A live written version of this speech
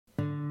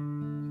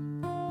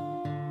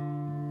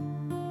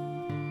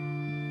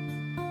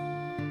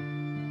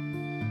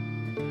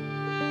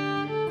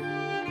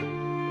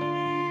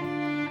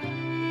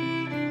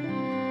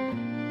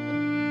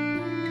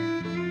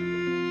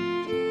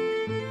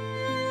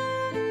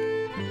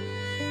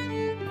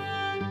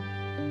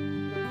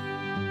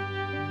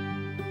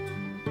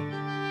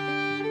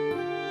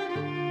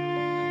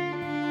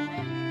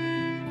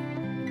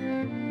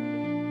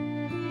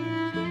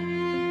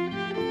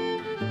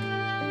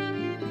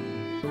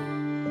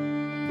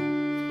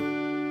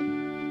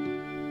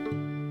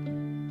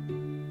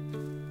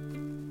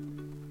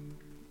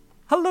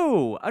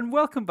Hello, and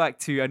welcome back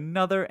to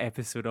another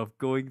episode of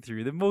Going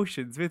Through the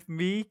Motions with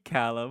me,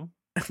 Callum.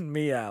 And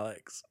me,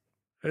 Alex.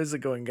 How's it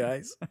going,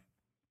 guys?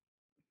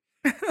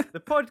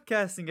 The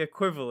podcasting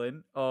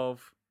equivalent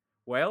of,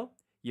 well,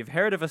 you've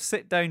heard of a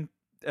sit down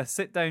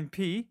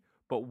pee,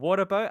 but what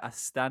about a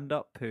stand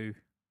up poo?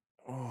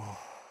 Oh,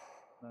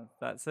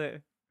 That's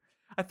it.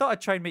 I thought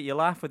I'd try and make you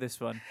laugh with this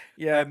one.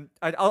 yeah.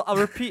 I'll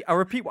repeat. I'll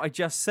repeat what I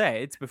just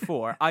said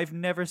before. I've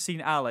never seen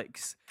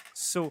Alex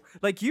so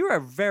like you're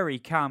a very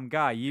calm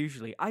guy.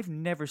 Usually, I've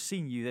never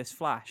seen you this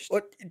flashed.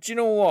 What? Do you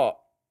know what?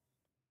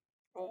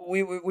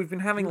 We've been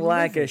having You're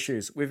lag livid.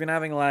 issues. We've been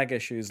having lag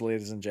issues,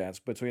 ladies and gents,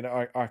 between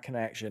our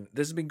connection.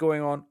 This has been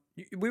going on.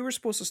 We were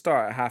supposed to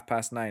start at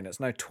 9:30.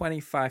 It's now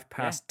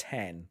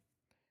 10:25.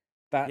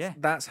 Yeah.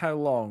 That's how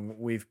long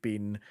we've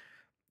been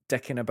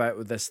dicking about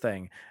with this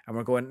thing, and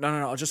we're going, no,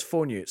 I'll just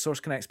phone you.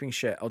 Source Connect's being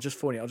shit. I'll just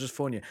phone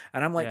you.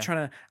 And I'm like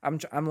Yeah.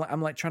 I'm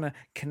like trying to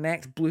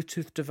connect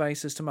Bluetooth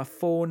devices to my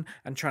phone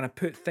and trying to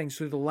put things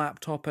through the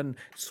laptop and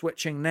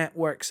switching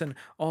networks and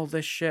all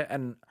this shit,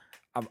 and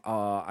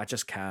I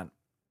just can't.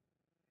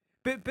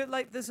 But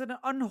like there's an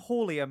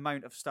unholy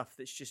amount of stuff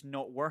that's just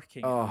not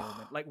working at the Oh,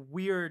 moment. Like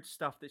weird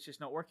stuff that's just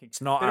not working.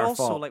 it's not But our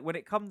also fault. like when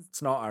it comes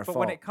It's not our but fault.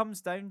 when it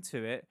comes down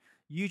to it,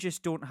 you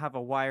just don't have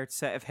a wired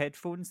set of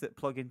headphones that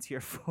plug into your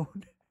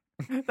phone.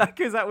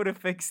 Because that would have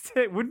fixed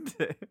it, wouldn't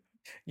it?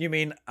 You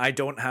mean I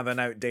don't have an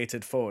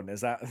outdated phone? Is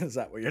that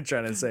what you're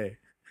trying to say?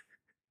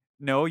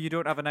 No, you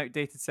don't have an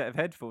outdated set of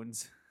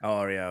headphones.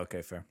 Oh yeah,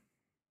 okay, fair.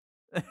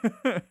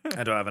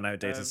 I don't have an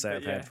outdated set But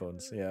of yeah.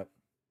 headphones. Yeah.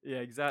 Yeah,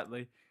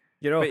 exactly.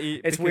 You know, because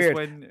it's weird.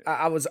 when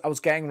I was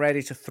getting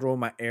ready to throw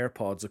my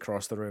AirPods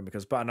across the room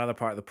but another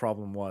part of the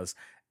problem was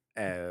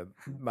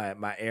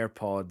my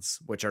AirPods,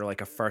 which are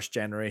like a first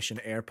generation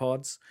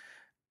AirPods,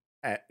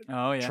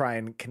 oh yeah. try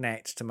and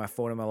connect to my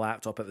phone and my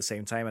laptop at the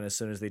same time, and as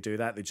soon as they do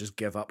that, they just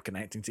give up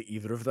connecting to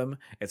either of them.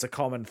 It's a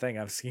common thing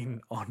I've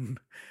seen on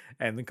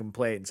the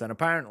complaints, and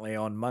apparently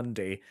on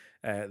Monday,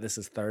 this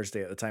is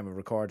Thursday at the time of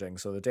recording,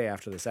 so the day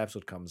after this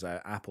episode comes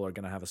out, Apple are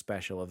going to have a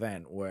special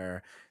event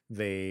where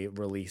they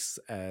release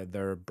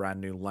their brand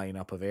new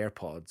lineup of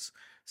AirPods.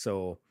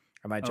 So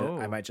I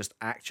might just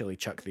actually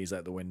chuck these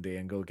out the window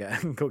and go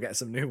get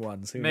some new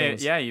ones. Who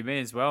knows? Yeah, you may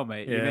as well,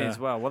 mate. You may Yeah. as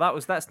well. Well,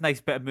 that's a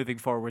nice bit of moving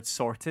forward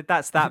sorted.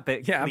 That's that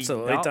bit. Yeah, cleaned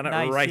absolutely. up. Done it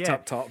Nice, right yeah.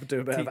 up top. Do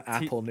a bit of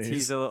Apple news.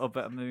 Tease a little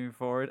bit of moving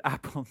forward.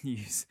 Apple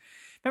news.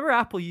 Remember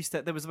Apple used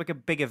to, there was like a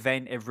big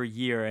event every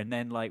year, and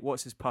then like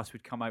what's his puss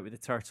would come out with the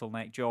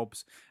turtleneck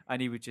jobs, and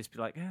he would just be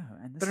like, "Yeah,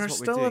 and this There is are what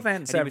still we're doing."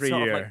 events And he would every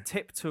sort year. Of, like,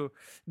 tiptoe.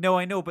 No,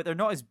 I know, but they're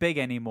not as big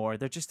anymore.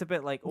 They're just a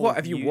bit like old What,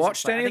 have you news. It's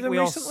watched like, I any of think them we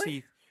all recently?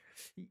 see-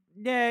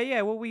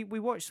 Yeah. Well, we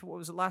watched, what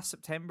was it, last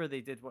September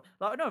they did one.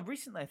 Like, no,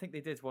 recently I think they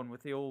did one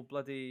with the old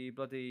bloody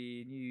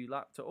new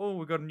laptop. Oh,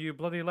 we got a new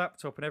bloody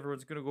laptop and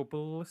everyone's gonna go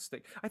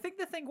ballistic. I think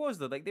the thing was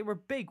though, like they were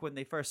big when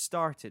they first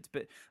started,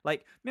 but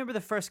like remember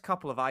the first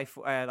couple of like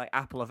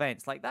Apple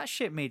events, like that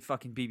shit made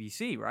fucking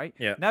BBC, right?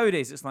 Yeah.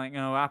 Nowadays it's like,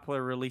 oh, Apple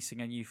are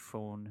releasing a new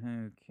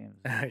phone. Who gives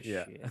a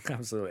Yeah, shit?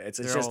 absolutely. It's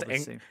They're just all the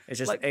same. it's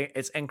just Like-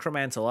 it's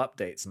incremental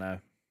updates now.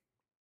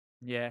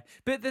 Yeah,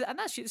 but and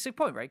that's the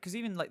point, right? Because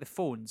even like the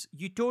phones,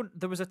 you don't.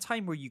 There was a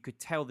time where you could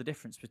tell the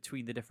difference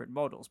between the different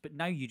models, but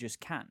now you just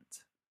can't.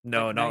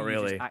 No, Like, now not you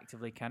really. just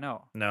actively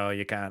cannot. No,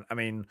 you can't. I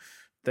mean,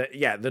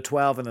 the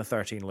 12 and the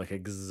 13 look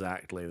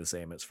exactly the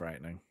same. It's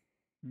frightening.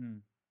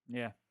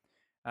 Yeah.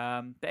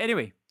 But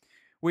anyway,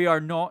 we are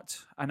not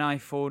an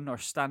iPhone or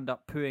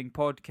stand-up pooing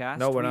podcast.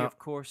 No, we're we, not. of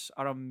course,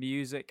 are a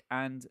music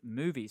and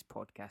movies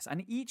podcast.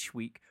 And each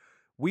week,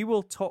 we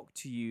will talk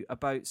to you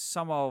about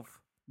some of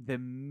the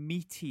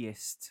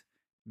meatiest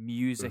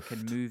music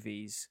and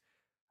movies.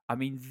 I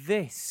mean,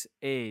 this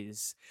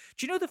is.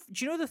 Do you know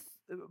the?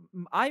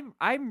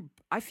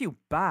 I feel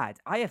bad.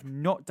 I have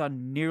not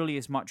done nearly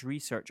as much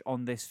research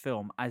on this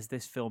film as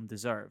this film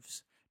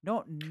deserves.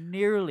 Not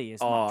nearly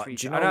as much Do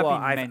research. you I know I've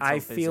what? been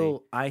mental busy.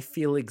 I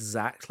feel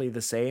exactly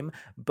the same,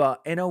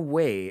 but in a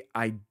way,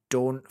 I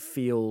don't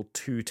feel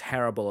too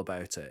terrible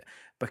about it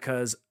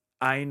because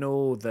I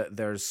know that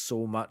there's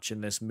so much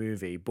in this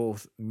movie,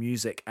 both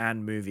music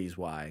and movies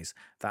wise,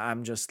 that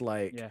I'm just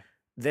like, Yeah.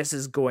 this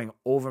is going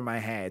over my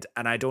head,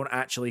 and I don't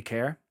actually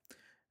care.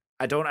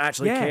 I don't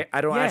actually Yeah, care.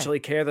 I don't yeah.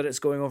 actually care that it's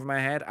going over my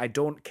head. I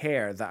don't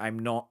care that I'm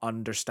not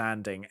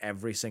understanding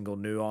every single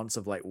nuance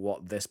of like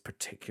what this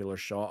particular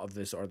shot of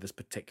this or this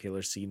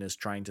particular scene is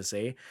trying to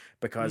say,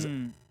 because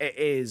it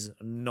is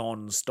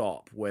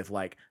non-stop with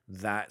like,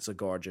 that's a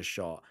gorgeous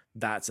shot.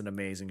 That's an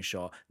amazing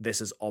shot.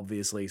 This is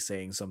obviously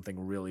saying something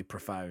really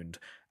profound.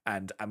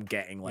 And I'm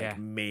getting like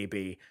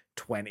maybe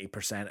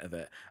 20% of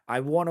it. I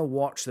want to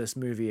watch this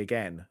movie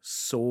again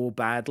so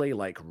badly,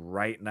 like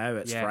right now.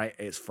 It's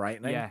it's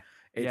frightening. Yeah.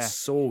 It's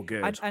so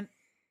good. And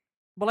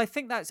well, I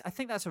think that's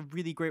a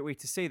really great way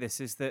to say this.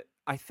 Is that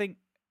I think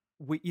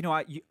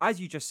as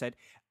you just said,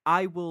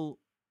 I was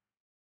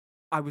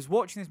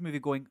watching this movie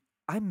going,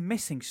 I'm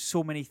missing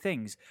so many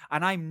things,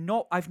 and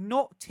I've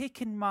not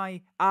taken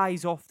my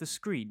eyes off the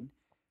screen.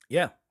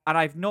 Yeah. and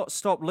I've not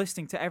stopped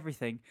listening to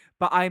everything,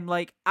 but I'm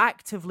like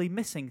actively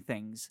missing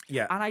things.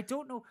 Yeah. And I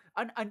don't know,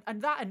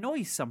 and that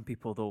annoys some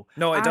people though.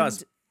 No, it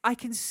does. And I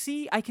can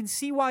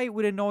see why it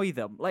would annoy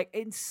them. Like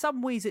in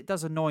some ways it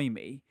does annoy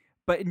me,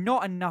 but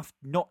not enough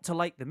not to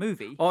like the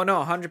movie. Oh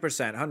no, 100%,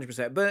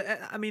 100%. But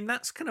I mean,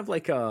 that's kind of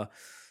like a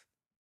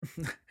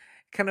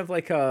kind of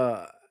like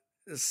a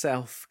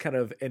self kind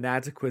of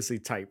inadequacy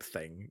type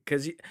thing,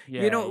 because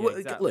Yeah, you know, yeah,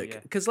 exactly, look, yeah.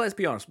 because let's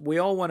be honest, we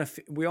all want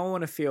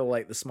to feel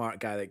like the smart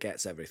guy that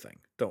gets everything,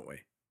 don't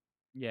we?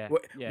 Yeah,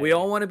 We yeah.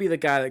 all want to be the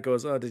guy that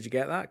goes, oh, did you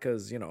get that?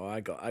 Because you know, I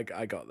got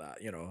that.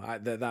 You know,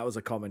 that was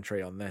a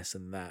commentary on this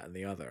and that and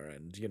the other.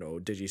 And you know,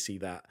 did you see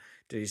that?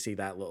 Did you see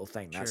that little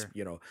thing? That's Sure.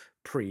 you know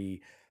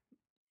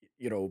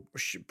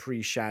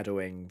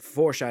foreshadowing.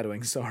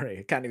 Sorry,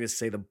 I can't even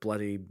say the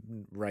bloody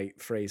right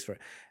phrase for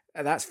it.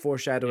 That's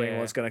foreshadowing Yeah.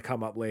 what's going to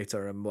come up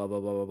later, and blah blah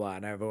blah blah blah.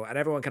 And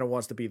everyone kind of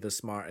wants to be the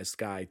smartest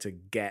guy to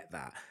get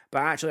that.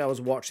 But actually, I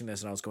was watching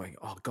this and I was going,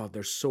 "Oh God,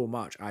 there's so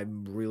much."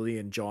 I'm really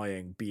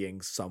enjoying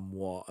being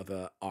somewhat of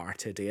a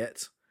art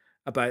idiot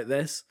about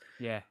this.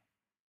 Yeah.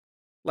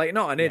 Like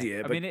not an Yeah. idiot,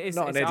 I but mean, it's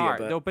not an idiot, art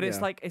but though, but yeah.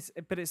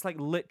 it's like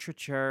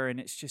literature, and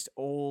it's just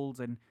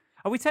old. And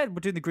we said we're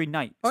doing the Green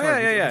Knight. Oh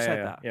Sorry, yeah. we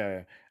said that. Yeah. Yeah,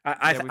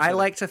 we've I said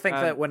like that. to think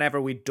that whenever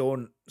we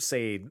don't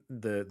say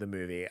the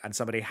movie and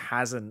somebody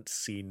hasn't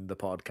seen the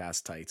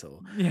podcast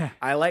title, Yeah.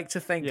 I like to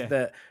think Yeah.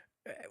 that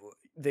uh,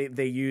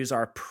 they use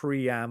our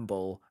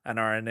preamble and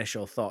our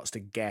initial thoughts to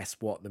guess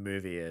what the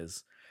movie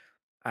is.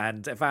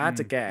 And if I had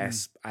to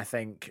guess, I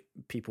think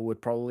people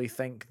would probably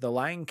think The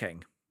Lion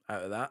King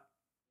out of that.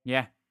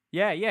 Yeah.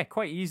 Yeah,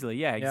 quite easily.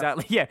 Yeah, Yeah.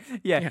 exactly. Yeah.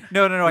 Yeah.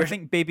 No. I We're-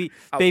 think baby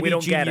we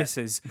don't get it.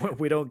 geniuses.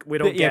 We don't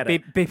Yeah, get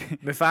it. baby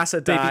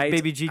Mufasa died,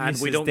 baby and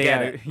geniuses. we don't Day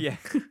get out. it. Yeah.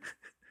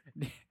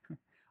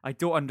 I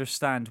don't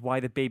understand why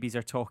the babies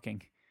are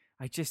talking.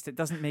 It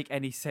doesn't make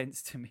any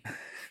sense to me.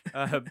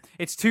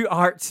 It's too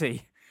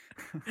artsy.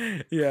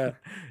 Yeah,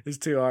 it's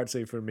too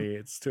artsy for me.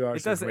 It's too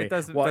artsy for me. It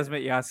does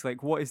make you ask,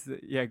 like, what is the?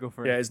 Yeah, go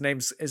for it. Yeah, his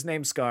name's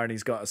Scar, and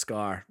he's got a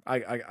scar. I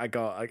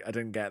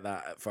didn't get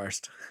that at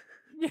first.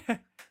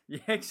 Yeah,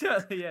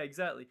 exactly. Yeah,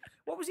 exactly.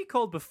 What was he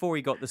called before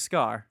he got the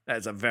scar?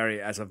 That's a very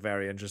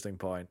interesting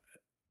point.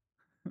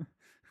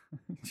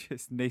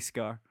 Just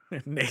Nascar.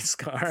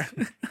 Scar.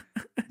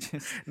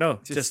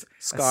 Just just a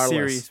scarless.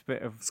 serious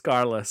bit of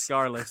Scarless.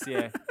 scarless.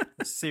 Yeah,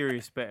 a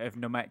serious bit of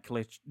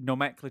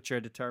nomenclature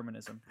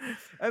determinism.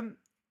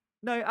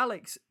 Now,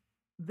 Alex,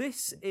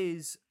 this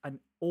is an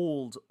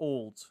old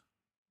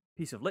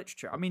piece of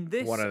literature. I mean,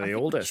 One of the I think we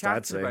oldest, I'd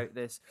chatted say. about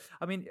this.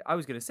 I mean, I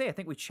was going to say, I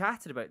think we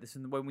chatted about this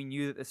when we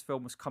knew that this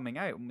film was coming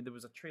out, and there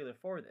was a trailer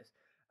for this.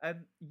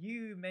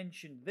 You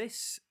mentioned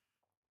this.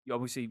 You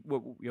obviously,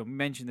 you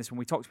mentioned this when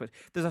we talked about it.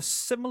 There's a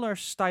similar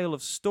style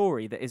of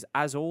story that is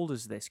as old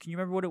as this. Can you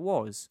remember what it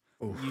was?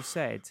 You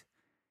said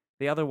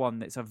the other one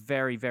that's a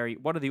very, very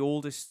one of the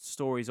oldest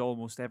stories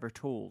almost ever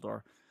told,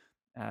 or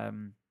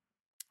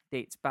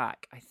dates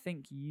back. I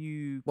think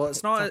you. Well, it's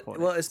picked not. up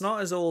on Well, it. it's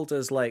not as old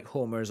as like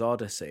Homer's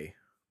Odyssey,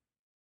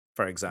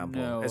 for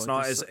example. No, it's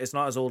not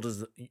as old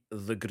as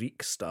the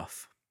Greek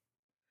stuff.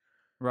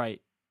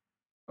 Right.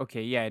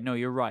 Okay. Yeah. No,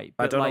 you're right.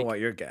 I But don't like, know what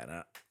you're getting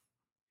at.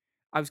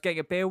 I was getting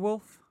a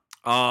Beowulf.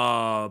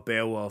 Oh,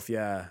 Beowulf,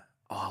 yeah.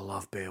 Oh, I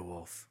love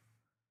Beowulf.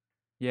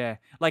 Yeah,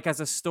 like as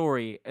a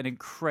story, an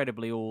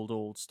incredibly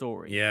old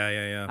story.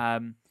 Yeah.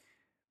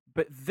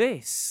 But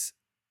this,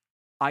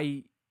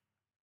 I,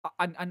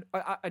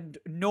 and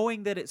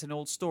knowing that it's an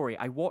old story,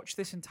 I watched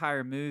this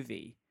entire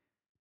movie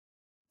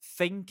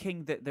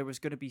thinking that there was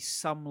going to be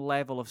some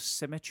level of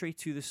symmetry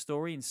to the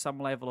story and some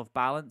level of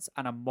balance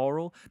and a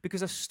moral,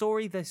 because a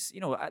story this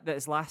that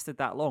has lasted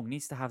that long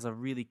needs to have a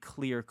really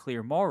clear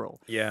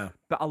moral. Yeah.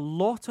 But a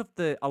lot of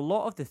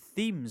the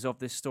themes of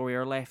this story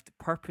are left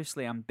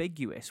purposely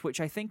ambiguous, which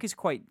I think is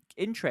quite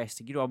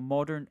interesting.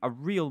 A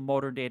real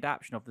modern day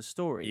adaptation of the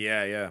story.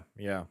 Yeah.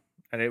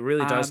 And it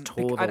really does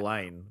toe the and-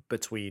 line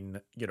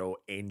between,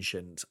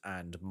 ancient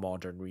and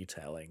modern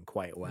retelling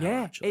quite well,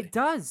 Yeah, actually. it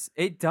does.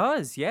 It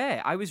does.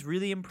 Yeah, I was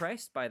really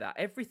impressed by that.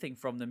 Everything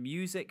from the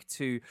music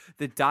to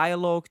the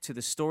dialogue to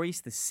the stories,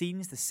 the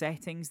scenes, the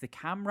settings, the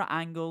camera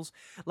angles.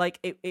 Like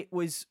it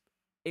was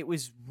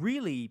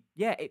really,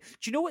 yeah. Do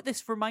you know what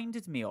this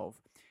reminded me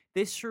of?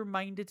 This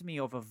reminded me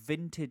of a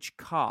vintage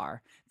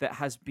car that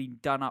has been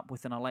done up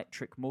with an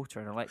electric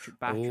motor, an electric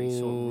battery,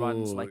 so it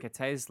runs Ooh. like a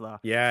Tesla,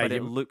 Yeah, but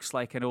it looks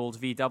like an old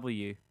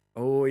VW.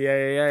 Oh,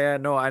 yeah.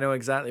 No, I know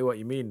exactly what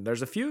you mean.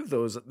 There's a few of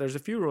those. There's a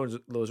few of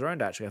those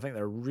around, actually. I think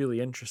they're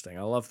really interesting.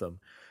 I love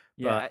them.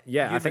 But,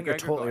 yeah, I Ewan think you're McGregor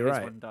got totally his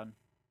right. one done.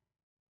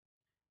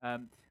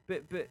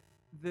 But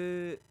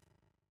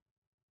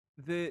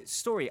the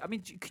story. I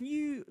mean, can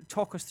you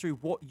talk us through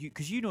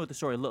because you know the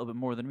story a little bit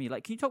more than me.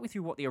 Like, can you talk me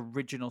through what the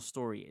original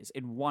story is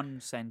in one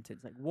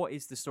sentence? Like, what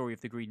is the story of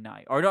the Green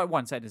Knight? Or not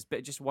one sentence,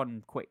 but just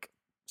one quick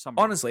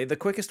summary. Honestly, the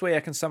quickest way I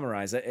can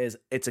summarize it is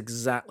it's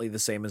exactly the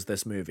same as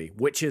this movie,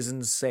 which is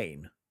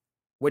insane.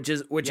 Which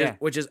is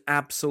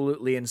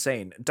absolutely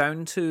insane.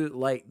 Down to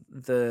like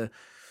the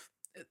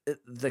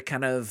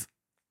kind of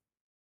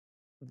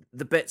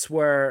the bits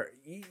where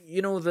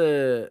you know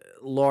the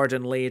Lord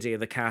and Lady of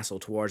the castle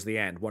towards the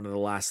end, one of the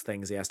last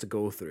things he has to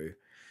go through,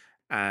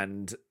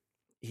 and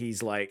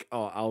he's like,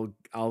 "Oh,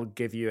 I'll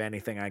give you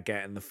anything I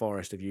get in the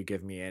forest if you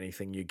give me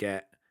anything you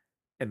get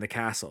in the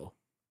castle."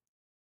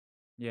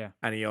 Yeah.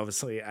 And he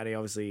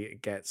obviously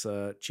gets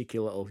a cheeky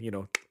little,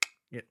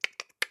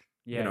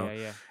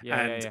 Yeah,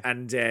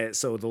 yeah.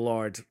 so the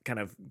Lord kind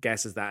of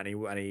guesses that,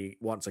 and he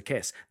wants a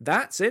kiss.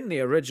 That's in the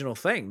original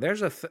thing.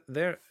 There's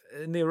there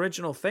in the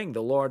original thing.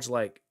 The Lord's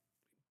like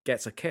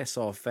gets a kiss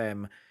off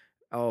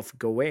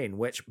Gawain,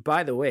 which,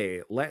 by the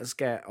way, let's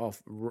get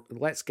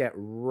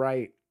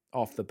right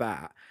off the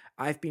bat.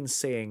 I've been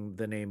saying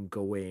the name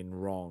Gawain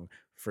wrong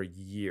for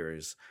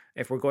years.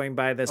 If we're going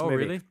by this movie,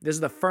 really? this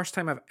is the first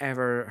time I've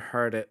ever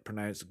heard it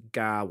pronounced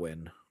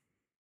Gawain.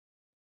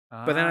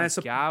 But then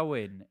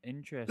Gawain,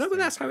 interesting. No, but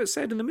that's how it's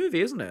said in the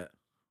movie, isn't it?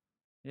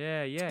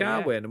 Yeah. It's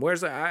Gawain.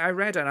 Whereas I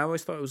read it and I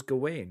always thought it was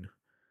Gawain.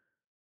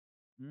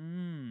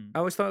 I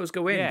always thought it was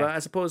Gawain, but I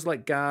suppose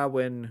like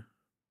Gawain,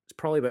 it's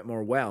probably a bit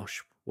more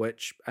Welsh,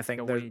 which I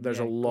think Gawain, there's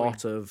a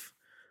lot of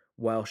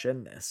Welsh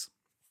in this.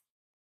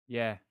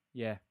 Yeah.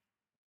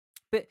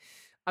 But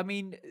I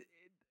mean,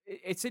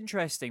 it's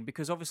interesting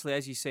because obviously,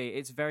 as you say,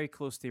 it's very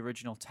close to the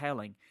original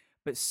telling,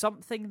 but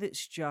something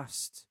that's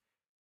just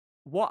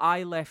what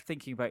I left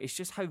thinking about is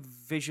just how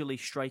visually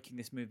striking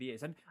this movie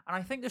is. And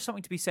I think there's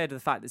something to be said of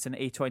the fact that it's an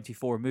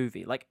A24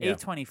 movie. Like,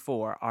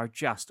 A24 are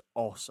just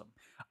awesome.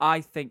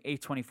 I think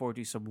A24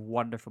 do some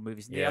wonderful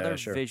movies. And the other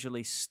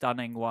visually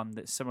stunning one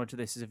that's similar to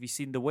this is, have you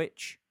seen The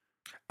Witch?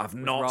 I've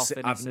not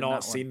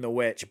seen The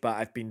Witch, but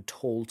I've been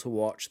told to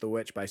watch The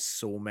Witch by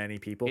so many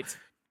people.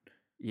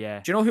 Do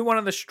you know who one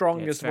of the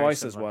strongest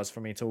voices was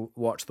for me to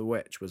watch The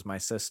Witch? Was my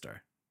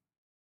sister.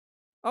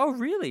 Oh,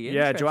 really?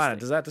 Yeah, Joanna,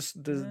 does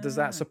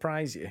that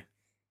surprise you?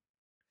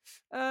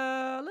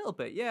 A little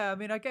bit, yeah. I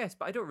mean, I guess,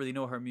 but I don't really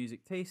know her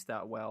music taste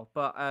that well.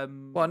 But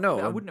well, no,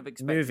 I wouldn't have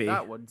expected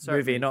that one.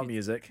 Movie, not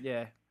music.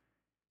 Yeah,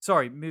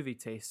 sorry, movie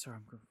taste. Sorry,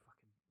 I'm going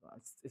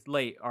fucking. It's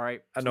late. All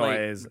right, I know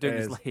it is. Doing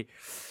this late.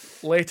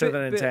 Later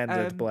than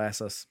intended. Bless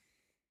us.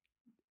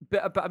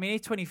 But I mean,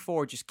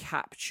 A24 just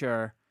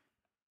capture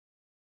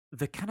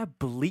the kind of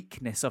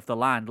bleakness of the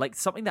land, like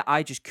something that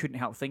I just couldn't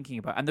help thinking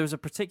about. And there was a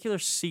particular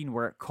scene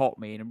where it caught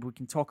me, and we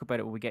can talk about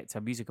it when we get to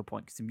a musical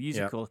point, because the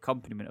musical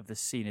accompaniment of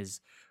this scene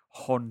is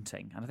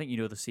haunting. And I think you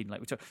know the scene. Like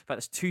in fact,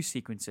 there's two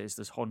sequences.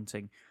 There's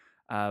haunting,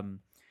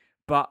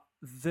 but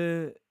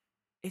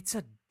it's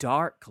a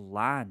dark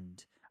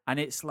land. And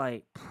it's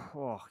like,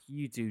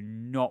 you do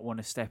not want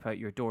to step out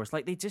your doors.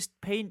 Like they just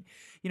paint,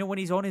 when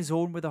he's on his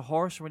own with a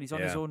horse, or when he's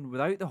on his own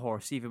without the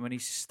horse, even when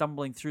he's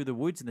stumbling through the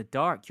woods in the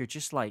dark, you're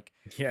just like,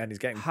 and he's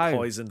getting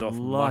poisoned off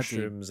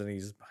mushrooms, and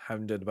he's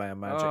hounded by a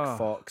magic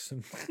fox.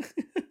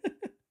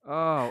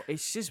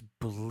 It's just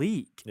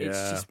bleak. Yeah.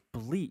 It's just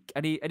bleak.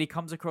 And he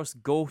comes across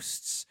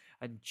ghosts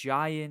and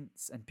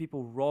giants, and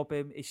people rob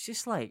him. It's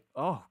just like,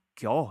 oh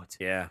God.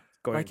 Yeah.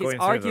 It's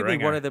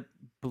arguably one of the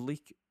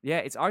bleak. Yeah,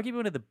 it's arguably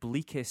one of the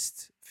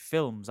bleakest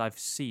films I've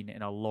seen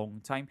in a long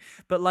time.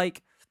 But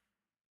like,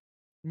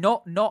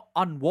 not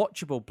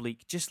unwatchable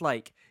bleak. Just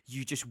like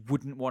you just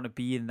wouldn't want to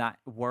be in that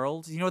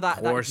world.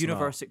 That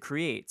universe it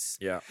creates.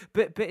 Yeah.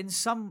 But in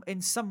some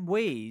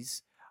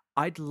ways,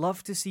 I'd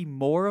love to see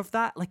more of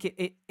that. Like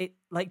it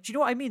like, do you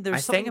know what I mean?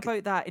 There's something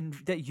about that in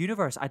that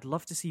universe I'd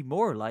love to see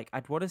more. Like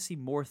I'd want to see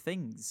more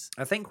things.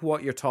 I think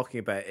what you're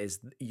talking about is,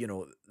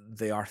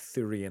 the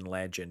Arthurian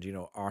legend,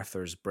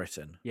 Arthur's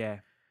Britain. Yeah.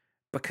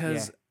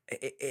 Because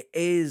it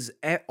is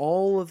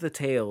all of the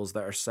tales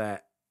that are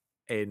set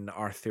in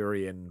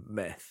Arthurian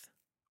myth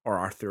or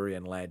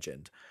Arthurian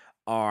legend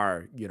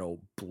are,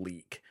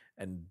 bleak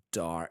and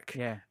dark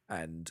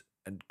and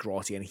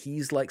grotty, and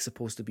he's like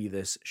supposed to be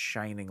this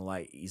shining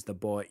light. He's the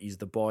boy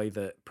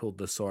that pulled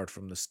the sword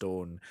from the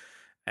stone.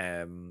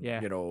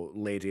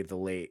 Lady of the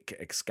Lake,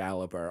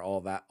 Excalibur,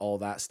 all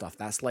that stuff.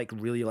 That's like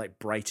really like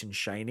bright and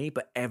shiny,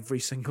 but every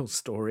single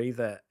story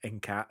that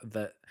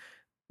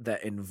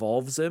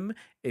involves him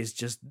is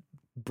just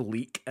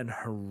bleak and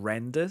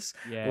horrendous.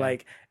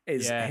 Like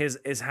his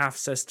half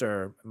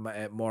sister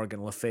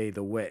Morgan Le Fay,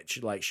 the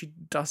witch, like she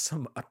does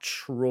some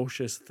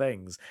atrocious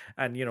things,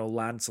 and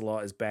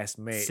Lancelot, his best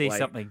mate. Say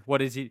something. What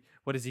does he do?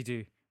 What does she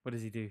do? What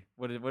does she do?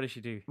 What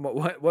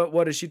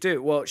does she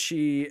do? Well,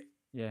 she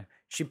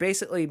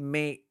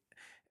basically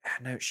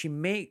she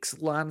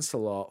makes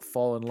Lancelot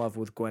fall in love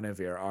with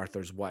Guinevere,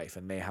 Arthur's wife,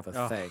 and they have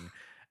a thing.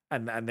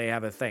 And they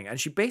have a thing, and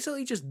she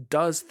basically just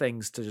does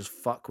things to just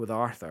fuck with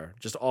Arthur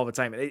just all the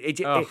time.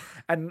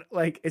 And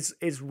like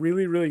it's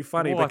really, really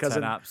funny because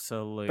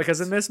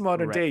in this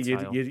modern day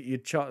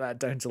you'd chalk that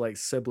down to like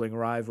sibling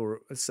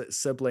rivalry,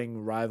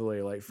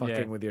 like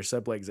fucking with your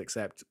siblings,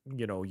 except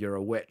you're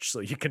a witch,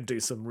 so you can do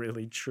some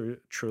really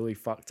truly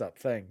fucked up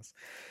things.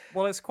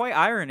 Well, it's quite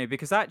irony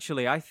because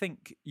actually I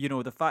think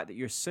the fact that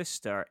your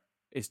sister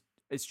is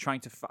trying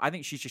to. I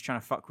think she's just trying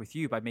to fuck with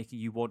you by making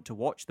you want to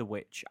watch The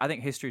Witch. I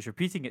think history is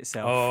repeating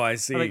itself. Oh, I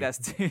see. I think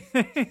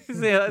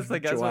that's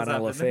like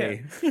Joanna Le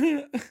Fay.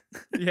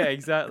 Yeah,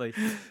 exactly.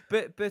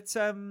 But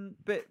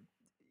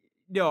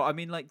no, I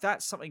mean, like,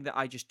 that's something that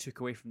I just took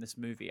away from this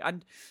movie.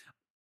 And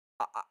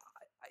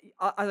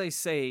as I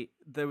say,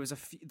 there was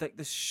like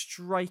the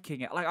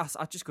striking, like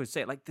I just go to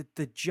say it, like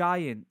the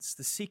giants,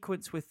 the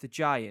sequence with the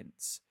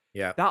giants,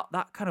 Yeah.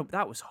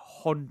 that was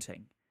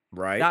haunting.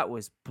 Right. That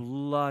was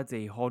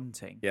bloody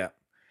haunting. Yeah.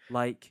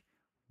 Like,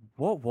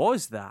 what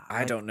was that? I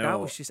Like, don't know. That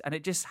was just, and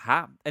it just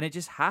happened.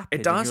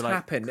 It does like,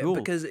 happen cool.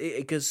 because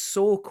it goes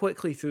so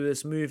quickly through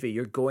this movie.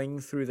 You're going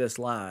through this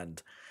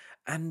land,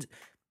 and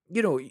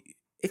you know,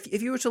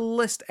 if you were to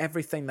list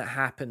everything that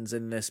happens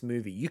in this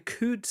movie, you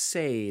could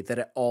say that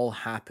it all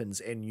happens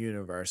in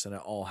universe and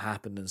it all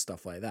happened and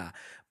stuff like that.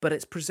 But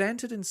it's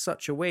presented in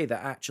such a way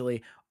that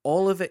actually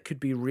all of it could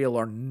be real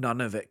or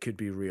none of it could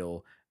be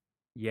real.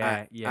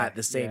 At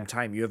the same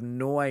time, you have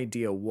no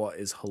idea what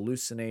is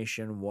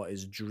hallucination, what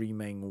is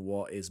dreaming,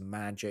 what is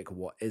magic,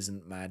 what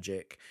isn't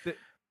magic.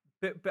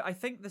 But I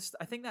think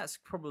that's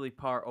probably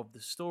part of the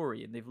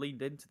story, and they've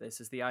leaned into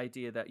this, is the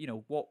idea that, you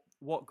know,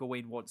 what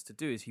Gawain wants to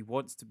do is he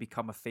wants to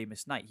become a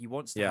famous knight. He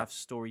wants to have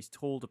stories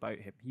told about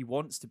him. He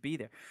wants to be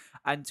there,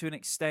 and to an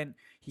extent,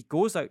 he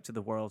goes out to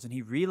the world and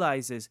he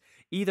realizes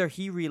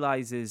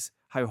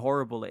how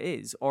horrible it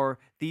is, or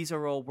these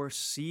are all, we're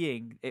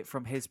seeing it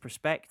from his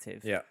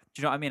perspective. Yeah,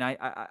 do you know what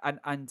I mean?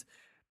 And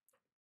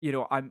you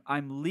know,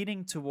 I'm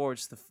leaning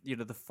towards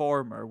the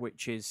former,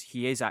 which is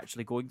he is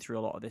actually going through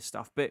a lot of this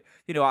stuff. But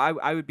you know,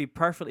 I would be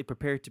perfectly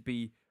prepared to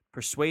be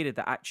persuaded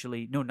that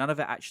actually no, none of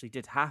it actually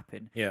did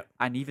happen. Yeah.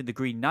 And even the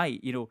Green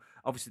Knight, you know,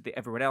 obviously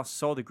everyone else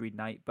saw the Green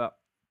Knight, but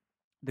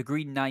the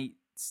Green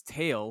Knight's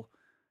tale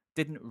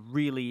didn't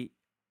really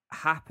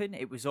happen.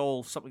 It was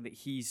all something that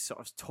he's sort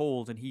of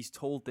told, and he's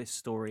told this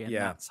story, and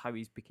that's how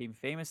he's became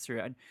famous through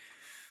it.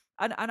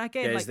 And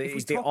again, like,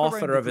 he's the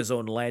author of his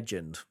own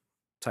legend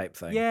type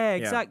thing. Yeah,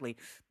 exactly.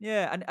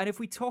 Yeah, and if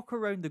we talk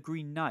around the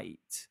Green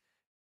Knight,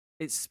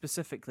 it's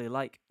specifically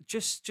like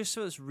just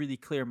so it's really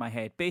clear in my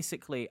head.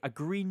 Basically, a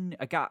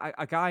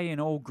guy in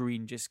all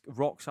green just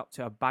rocks up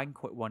to a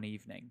banquet one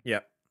evening.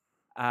 Yep.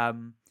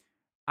 And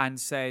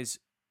says,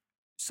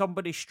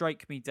 "Somebody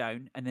strike me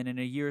down, and then in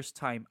a year's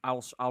time,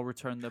 I'll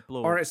return the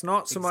blow." Or it's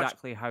not so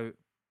exactly how.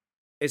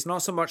 It's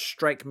not so much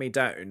strike me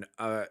down.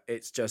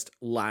 It's just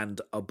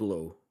land a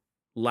blow.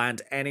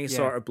 Land any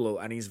sort of blow,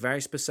 and he's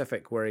very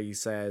specific where he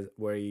says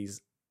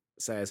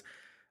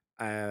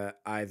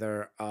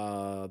either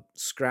a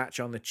scratch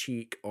on the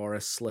cheek or a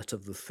slit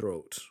of the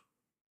throat.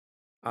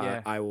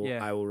 I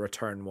will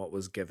return what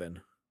was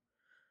given.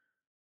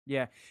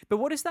 Yeah, but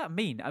what does that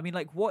mean? I mean,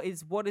 like, what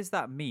does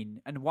that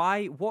mean, and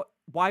why would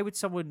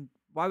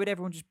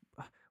everyone just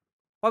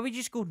why would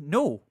you just go,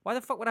 no? Why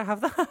the fuck would I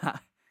have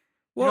that?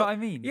 You know what I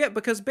mean? Yeah,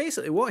 because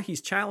basically what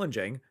he's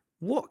challenging,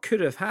 what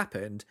could have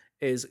happened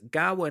is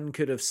Gawain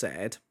could have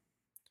said,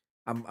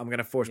 I'm going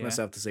to force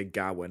myself to say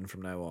Gawain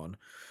from now on.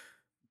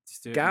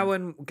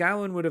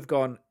 Gawain would have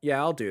gone, yeah,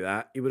 I'll do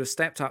that. He would have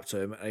stepped up to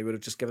him and he would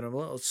have just given him a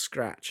little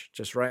scratch,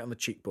 just right on the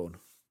cheekbone.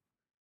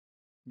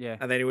 Yeah.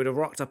 And then he would have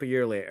rocked up a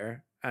year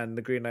later and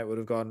the Green Knight would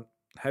have gone,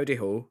 howdy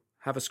ho,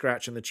 have a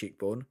scratch on the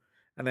cheekbone.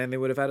 And then they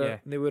would have had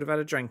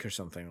a drink or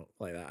something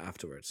like that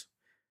afterwards.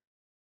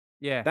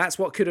 Yeah. That's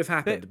what could have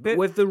happened. But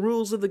with the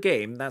rules of the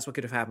game, that's what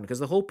could have happened. Because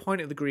the whole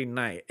point of the Green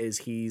Knight is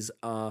he's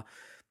a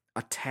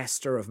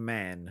tester of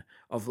men,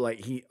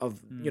 you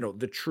know,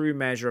 the true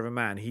measure of a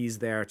man. He's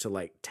there to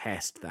like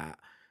test that,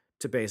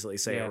 to basically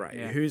say,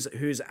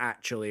 who's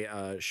actually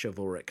a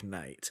chivalric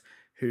knight,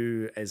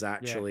 who is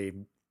actually,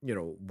 you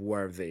know,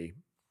 worthy.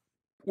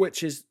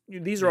 Which is,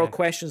 these are all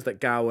questions that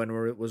Gawain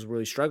was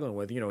really struggling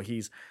with. You know,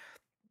 he's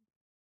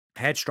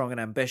headstrong and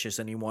ambitious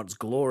and he wants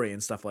glory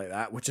and stuff like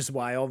that, which is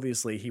why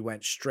obviously he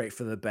went straight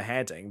for the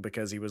beheading,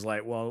 because he was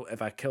like, well,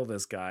 if I kill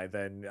this guy,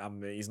 then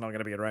he's not going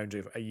to be around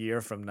a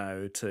year from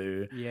now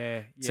to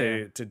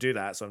do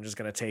that, so I'm just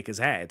going to take his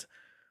head.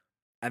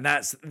 And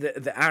that's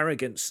the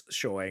arrogance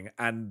showing,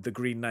 and the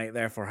Green Knight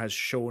therefore has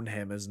shown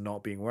him as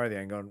not being worthy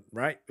and gone,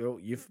 right, well,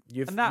 you've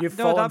fallen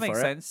that makes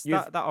for sense.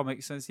 That all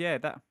makes sense. Yeah,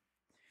 but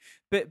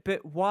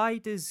why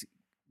does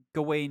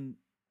Gawain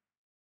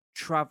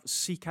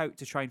seek out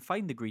to try and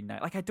find the Green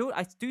Knight? Like, I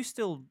do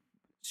still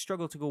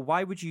struggle to go,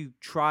 why would you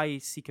try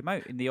seek him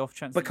out in the off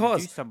chance that you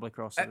do stumble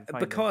across him?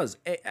 Because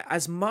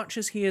as much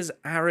as he is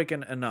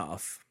arrogant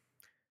enough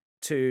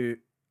to,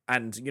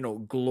 and you know,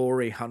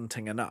 glory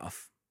hunting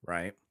enough,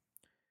 right,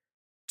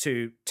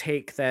 to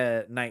take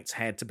the knight's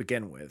head to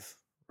begin with,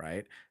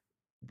 right,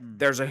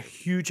 there's a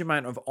huge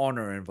amount of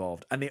honor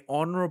involved, and the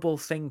honorable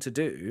thing to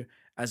do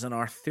as an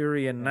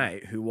Arthurian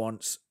knight who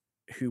wants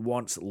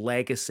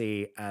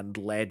legacy and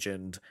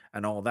legend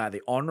and all that,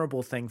 the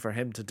honorable thing for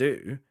him to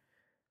do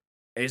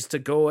is to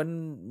go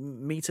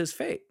and meet his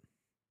fate.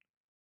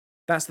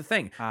 That's the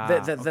thing.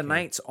 The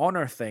knight's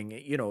honor thing,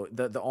 you know,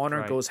 the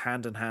honor goes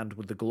hand in hand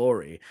with the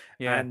glory.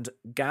 Yeah. And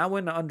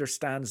Gawain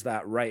understands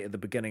that right at the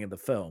beginning of the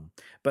film.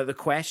 But the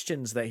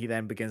questions that he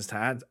then begins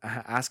to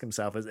ask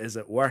himself is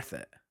it worth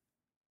it?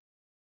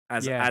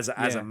 As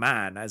a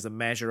man, as a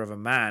measure of a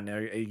man,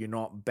 are you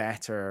not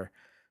better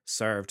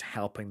served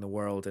helping the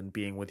world and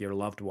being with your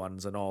loved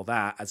ones and all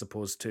that, as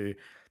opposed to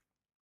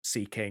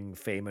seeking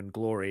fame and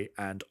glory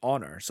and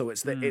honor. So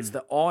it's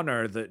the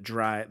honor that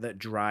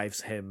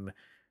drives him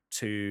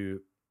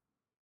to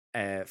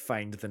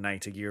find the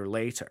knight a year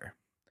later.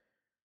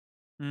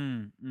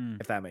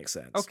 If that makes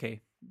sense.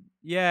 Okay.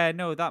 Yeah,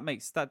 no,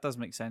 that does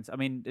make sense. I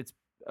mean,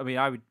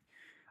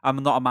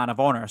 I'm not a man of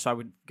honor, so I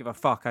wouldn't give a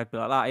fuck. I'd be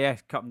like that, yeah,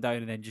 cut him down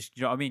and then just,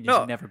 you know what I mean?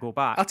 Just never go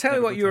back. I'll tell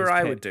you what you or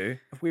I pit. would do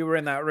if we were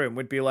in that room.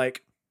 We'd be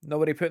like,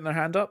 nobody putting their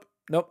hand up?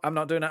 Nope, I'm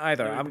not doing it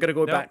either. I'm going to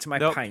go back to my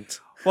pint.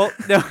 Well,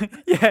 no,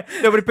 yeah,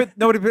 nobody put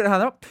their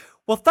hand up.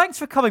 Well, thanks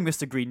for coming,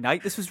 Mr. Green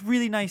Knight. This was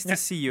really nice to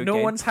see you again.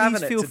 No one's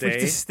having it today. Please feel free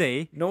to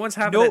stay. No one's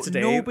having it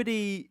today.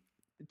 Nobody,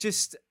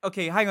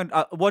 okay, hang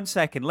on 1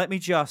 second. Let me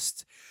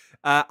just...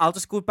 I'll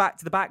just go back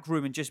to the back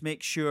room and just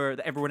make sure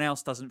that everyone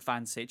else doesn't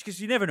fancy it,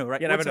 because you never know, right?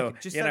 You never know.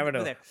 You never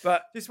know.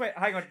 But just wait.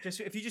 Hang on.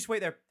 If you just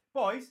wait there,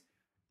 boys,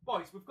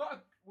 we've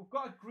got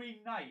a green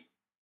knight.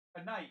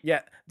 A knight.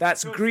 Yeah,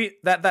 that's green.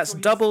 That's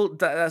double.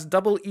 That's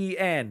double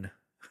EN.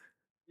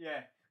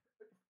 Yeah,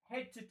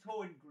 head to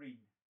toe in green.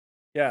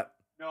 Yeah.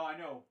 No, I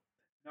know.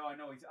 I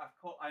know.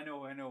 I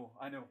know.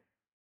 I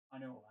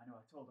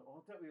told it.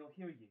 Oh, we'll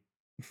hear you.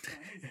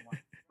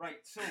 Right.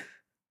 So.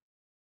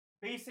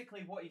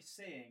 Basically, what he's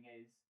saying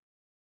is,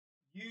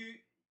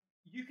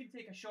 you can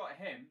take a shot at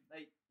him,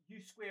 like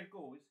you square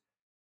goes,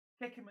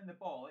 kick him in the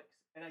bollocks,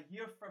 and a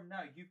year from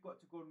now, you've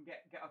got to go and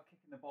get a kick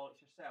in the bollocks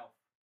yourself.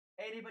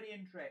 Anybody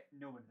interested?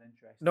 No one's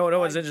interested. No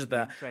one's interested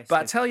in that.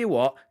 But I tell you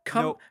what,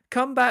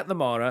 come back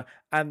tomorrow,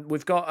 and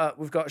we've got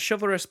a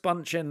chivalrous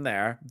bunch in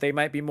there. They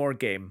might be more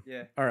game.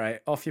 Yeah. All right,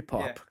 off you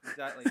pop. Yeah,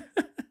 exactly.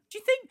 Do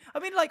you think? I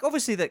mean, like,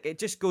 obviously, that it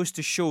just goes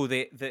to show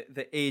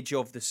the age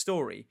of the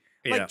story.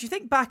 Like, do you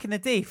think back in the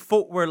day,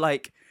 folk were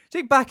like? Do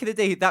you think back in the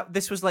day that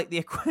this was like the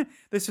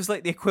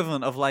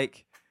equivalent of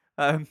like?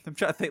 I'm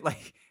trying to think,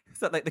 like, is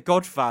that like The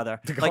Godfather?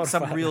 Like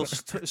some real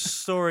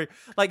story,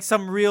 like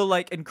some real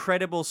like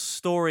incredible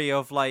story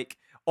of like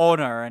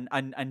honor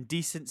and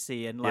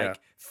decency and like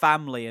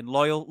family and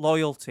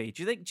loyalty.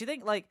 Do you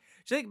think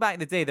back in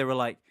the day they were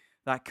like,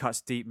 that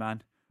cuts deep,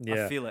 man?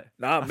 Yeah. I feel it.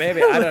 No,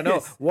 maybe I don't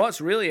know. What's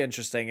really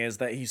interesting is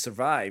that he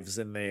survives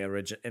in the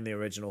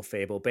original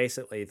Fable.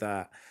 Basically,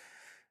 that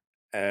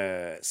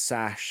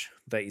sash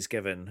that he's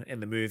given in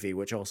the movie,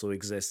 which also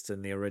exists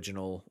in the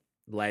original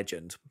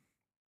legend,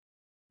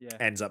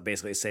 ends up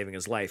basically saving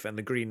his life. And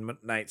the Green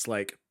Knight's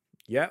like,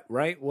 yeah,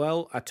 right,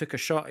 well, I took a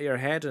shot at your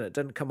head and it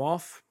didn't come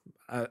off.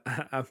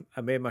 I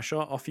made my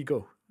shot, off you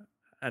go.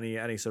 And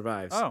he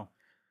survives. Oh.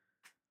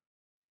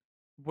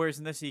 Whereas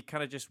in this, he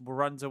kind of just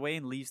runs away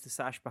and leaves the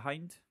sash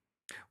behind.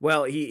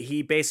 Well,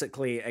 he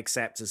basically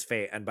accepts his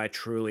fate, and by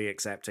truly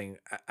accepting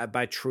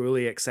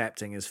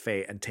his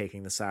fate and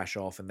taking the sash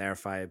off, and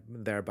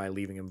thereby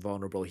leaving him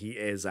vulnerable, he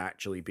is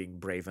actually being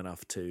brave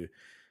enough to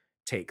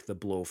take the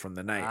blow from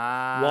the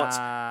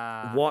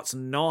knight. What's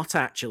not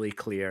actually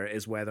clear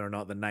is whether or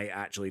not the knight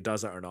actually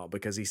does it or not,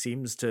 because he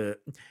seems to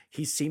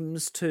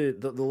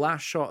the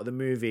last shot of the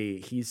movie,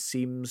 he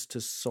seems to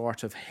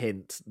sort of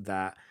hint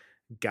that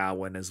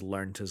Gawain has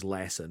learned his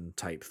lesson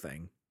type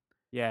thing.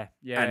 Yeah.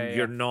 And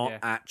you're not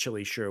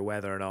actually sure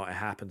whether or not it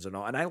happens or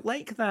not. And I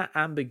like that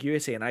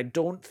ambiguity, and I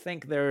don't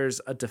think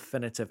there's a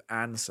definitive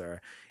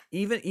answer.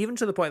 Even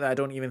to the point that I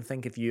don't even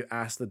think if you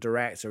ask the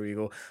director, you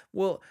go,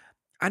 well,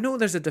 I know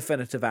there's a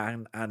definitive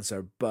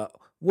answer, but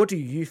what do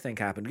you think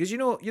happened? Because you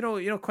know,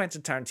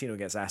 Quentin Tarantino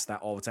gets asked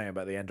that all the time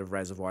about the end of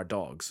Reservoir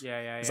Dogs.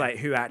 Yeah. It's like,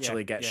 who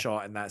actually gets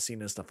shot in that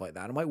scene and stuff like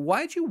that. And I'm like,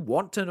 why do you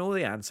want to know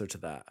the answer to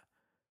that?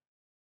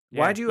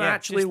 Why do you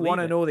actually want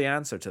to know the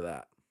answer to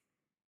that?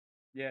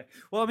 Yeah.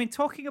 Well, I mean,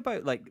 talking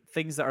about like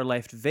things that are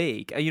left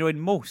vague, in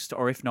most,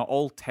 or if not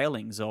all,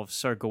 tellings of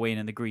Sir Gawain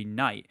and the Green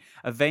Knight,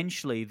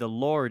 eventually the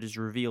Lord is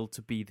revealed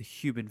to be the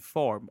human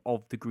form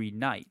of the Green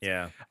Knight.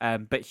 Yeah.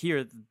 But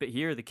here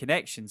the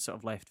connection's sort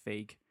of left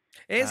vague.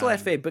 It is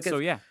left vague because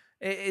so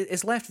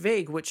it's left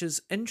vague, which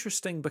is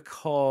interesting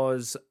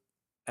because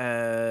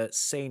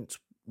Saint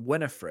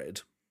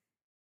Winifred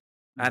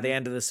at the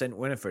end of the Saint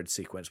Winifred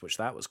sequence, which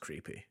that was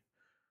creepy.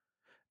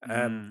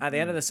 At the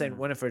end of the Saint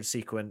Winifred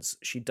sequence,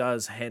 she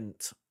does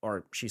hint,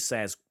 or she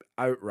says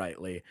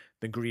outrightly,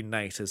 the Green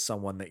Knight is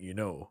someone that you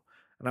know.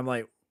 And I'm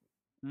like,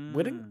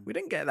 we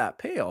didn't get that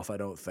payoff, I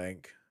don't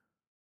think.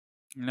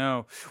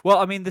 No. Well,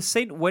 I mean, the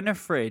Saint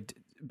Winifred.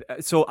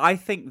 So I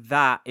think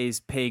that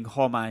is paying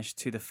homage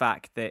to the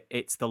fact that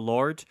it's the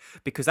Lord,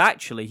 because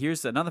actually,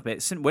 here's another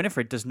bit: Saint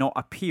Winifred does not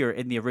appear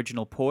in the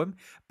original poem,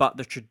 but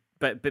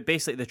But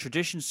basically, the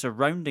tradition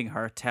surrounding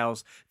her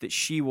tells that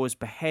she was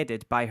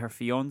beheaded by her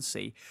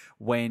fiancé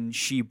when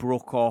she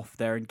broke off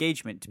their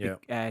engagement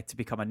to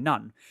become a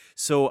nun.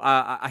 So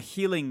a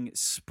healing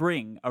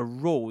spring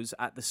arose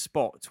at the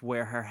spot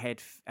where her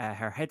head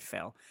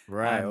fell.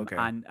 Right. Okay.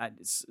 And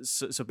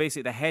so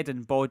basically, the head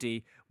and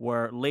body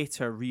were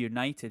later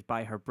reunited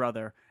by her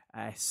brother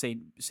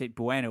Saint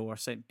Bueno or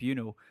Saint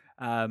Buno.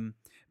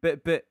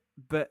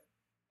 But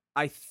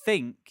I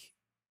think,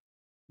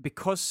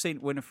 because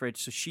Saint Winifred,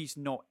 so she's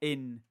not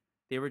in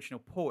the original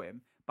poem,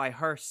 by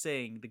her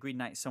saying the Green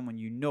Knight is someone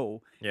you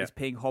know, is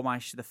paying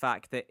homage to the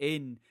fact that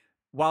in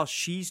while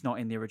she's not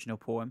in the original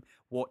poem,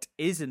 what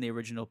is in the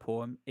original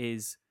poem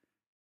is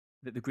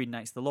that the Green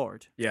Knight's the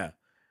Lord. Yeah.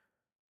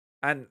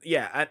 And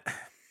yeah,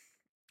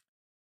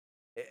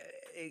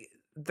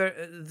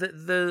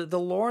 the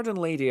Lord and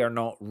Lady are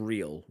not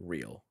real.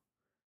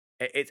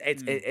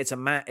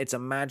 It's a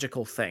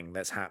magical thing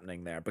that's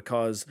happening there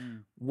because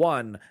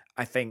one,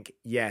 I think,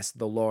 yes,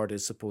 the Lord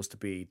is supposed to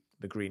be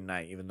the Green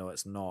Knight, even though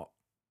it's not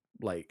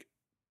like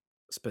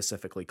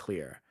specifically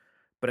clear,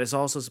 but it's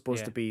also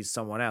supposed to be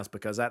someone else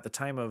because at the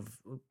time of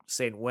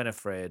Saint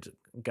Winifred,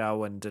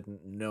 Gawain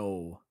didn't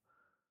know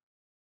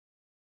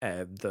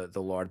the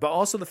Lord, but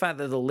also the fact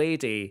that the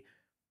Lady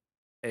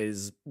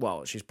is,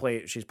 well, she's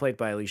played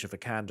by Alicia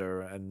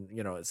Vikander, and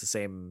it's the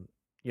same,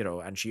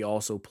 and she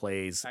also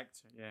plays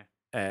actor,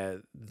 yeah,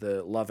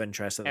 the love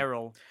interest of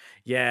Errol.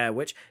 Yeah,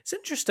 which it's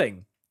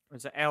interesting. Or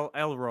is it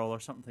Elrol or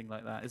something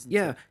like that, isn't it?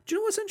 Yeah. Do you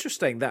know what's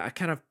interesting that I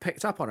kind of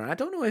picked up on it? I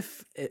don't know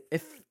if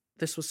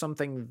this was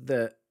something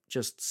that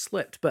just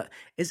slipped, but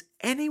is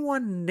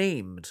anyone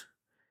named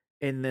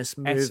in this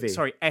movie?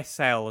 Sorry,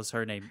 SL is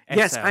her name.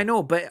 Yes, SL. I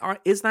know, but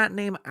is that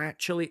name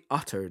actually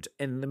uttered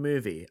in the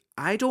movie?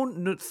 I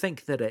don't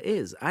think that it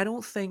is. I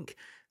don't think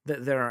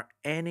that there are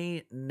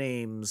any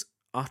names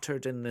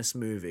uttered in this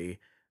movie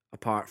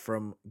apart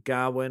from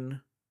Gawain,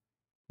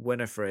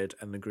 Winifred,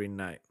 and the Green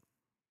Knight.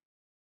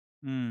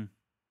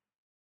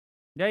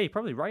 Yeah, you're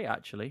probably right,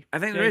 actually. I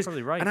think there is.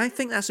 Probably right. And I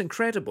think that's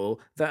incredible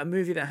that a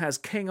movie that has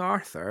King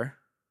Arthur,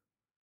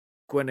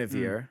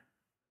 Guinevere,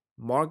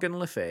 Morgan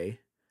Le Fay,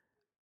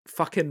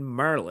 fucking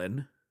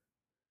Merlin,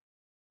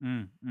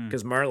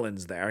 because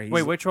Merlin's there.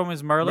 Wait, which one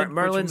was Merlin?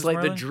 Merlin's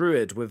like the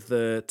druid with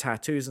the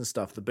tattoos and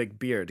stuff, the big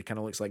beard. He kind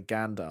of looks like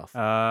Gandalf.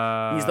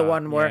 He's the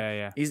one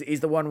where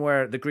he's the one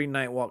where the Green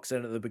Knight walks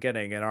in at the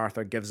beginning and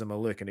Arthur gives him a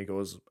look and he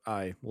goes,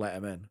 "Aye, let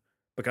him in."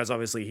 Because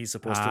obviously he's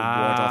supposed to ward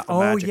off the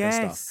magic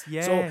and stuff.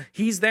 Yeah. So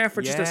he's there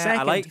for just a second.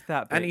 I like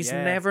that bit, and he's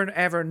never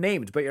ever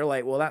named. But you're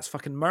like, well, that's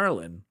fucking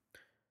Merlin.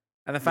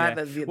 And the fact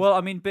that well,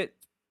 I mean, but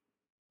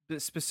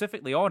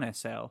specifically on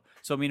SL.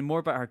 So I mean, more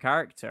about her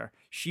character.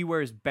 She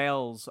wears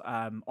bells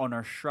on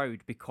her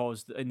shroud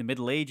because in the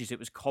Middle Ages it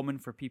was common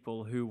for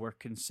people who were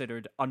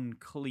considered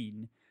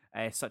unclean,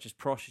 such as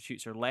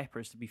prostitutes or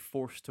lepers, to be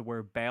forced to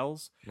wear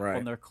bells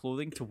on their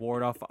clothing to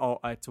warn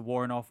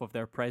off of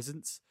their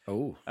presence.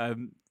 Oh.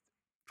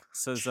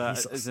 So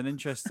it's an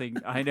interesting.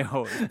 I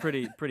know it's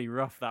pretty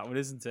rough, that one,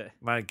 isn't it?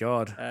 My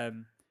God. I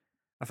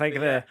think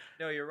no,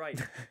 you're right.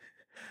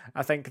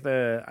 I think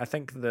the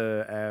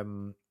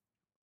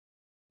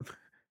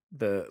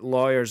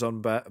lawyers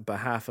on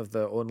behalf of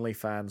the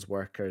OnlyFans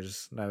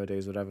workers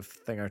nowadays would have a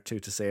thing or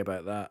two to say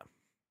about that.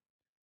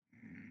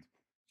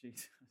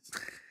 Jesus.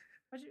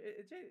 Do you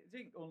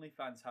think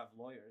OnlyFans have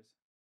lawyers?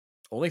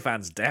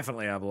 OnlyFans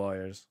definitely have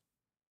lawyers.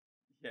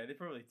 Yeah, they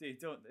probably do.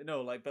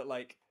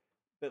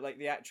 But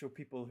the actual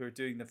people who are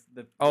doing the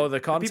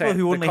content, people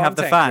who only have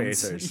the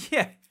fans, creators.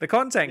 Yeah, the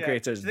content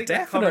creators,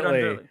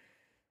 definitely. Yeah,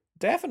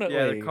 they're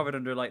covered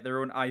under like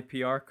their own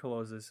IPR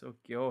clauses. Oh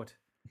God, it's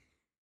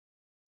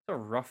a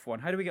rough one.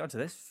 How do we get onto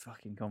this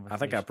fucking conversation? I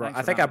think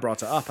I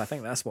brought it up. I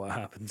think that's what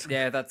happened.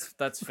 Yeah, that's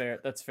fair.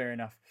 That's fair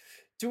enough.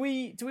 Do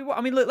we?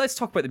 I mean, let's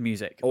talk about the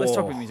music. Let's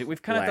talk about music. We've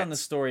kind of done the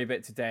story a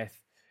bit to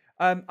death.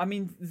 I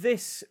mean,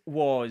 this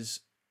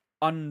was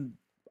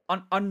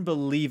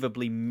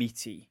unbelievably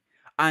meaty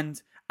and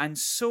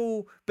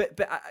so, but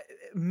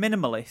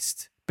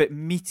minimalist, but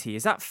meaty.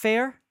 Is that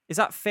fair?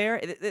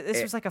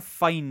 This was like a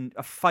fine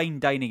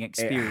dining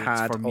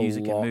experience for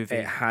music and movie.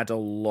 It had a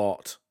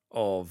lot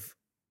of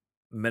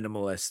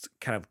minimalist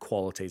kind of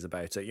qualities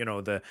about it.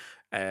 The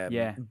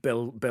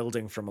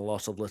building from a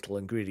lot of little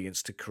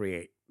ingredients to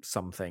create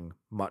something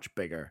much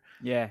bigger.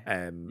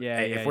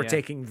 If we're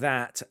taking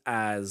that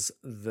as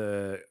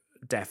the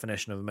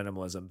definition of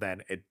minimalism,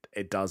 then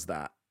it does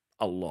that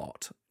a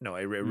lot. No,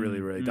 it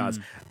really does.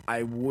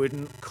 I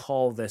wouldn't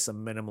call this a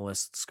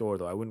minimalist score,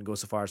 though. I wouldn't go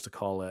so far as to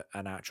call it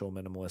an actual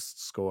minimalist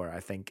score. I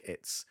think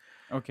it's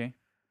okay.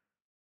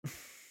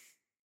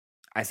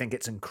 I think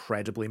it's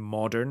incredibly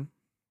modern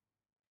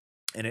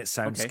in its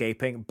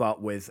soundscaping,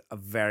 but with a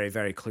very,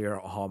 very clear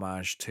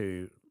homage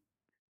to,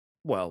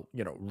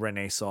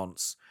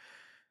 Renaissance,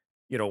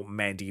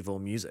 medieval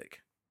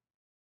music.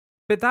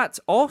 But that's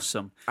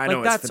awesome. I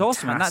know, that's it's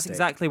awesome, and that's fantastic.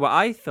 exactly what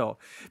I thought.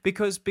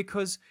 Because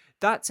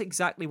that's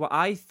exactly what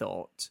I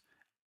thought,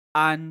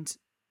 and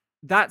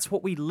that's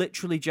what we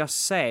literally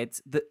just said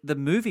that the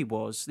movie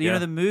was.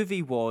 The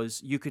movie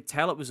was, you could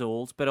tell it was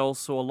old, but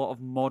also a lot of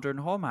modern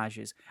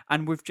homages.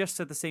 And we've just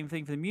said the same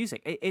thing for the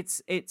music.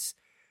 It's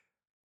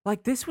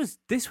like this was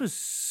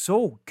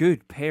so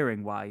good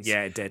pairing wise.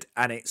 Yeah, it did.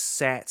 And it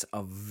set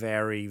a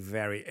very,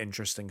 very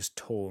interesting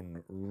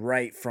tone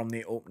right from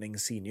the opening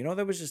scene.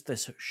 There was just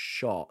this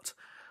shot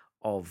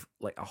of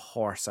like a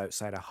horse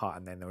outside a hut,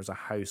 and then there was a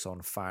house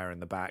on fire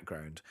in the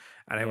background,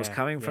 and it was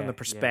coming from the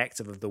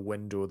perspective of the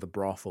window of the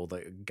brothel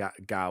that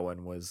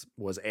Gawain was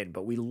in.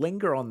 But we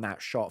linger on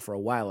that shot for a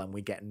while, and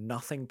we get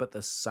nothing but the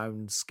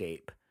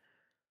soundscape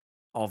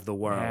of the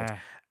world,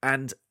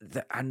 and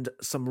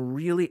some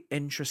really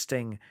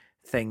interesting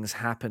things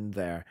happened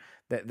there.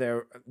 That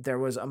there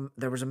was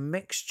a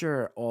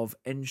mixture of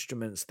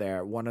instruments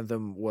there. One of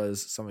them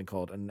was something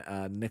called a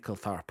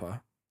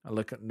nyckelharpa. A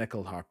look at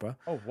nyckelharpa.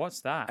 Oh, what's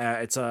that?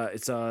 It's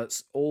a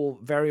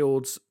old, very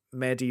old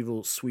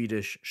medieval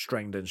Swedish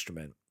stringed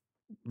instrument.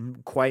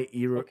 Quite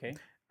Okay.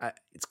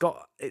 it's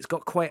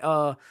got quite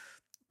a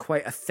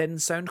thin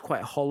sound,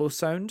 quite a hollow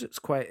sound. It's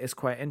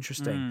quite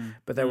interesting.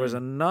 But there was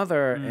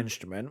another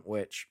instrument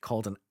which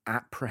called an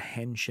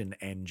apprehension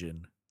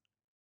engine.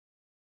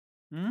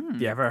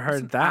 You ever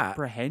heard that?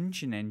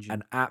 Apprehension engine.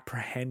 An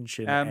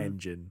apprehension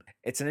engine.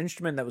 It's an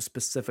instrument that was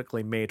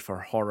specifically made for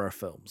horror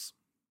films.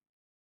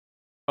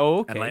 Oh,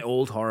 okay. And like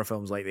old horror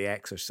films like The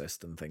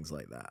Exorcist and things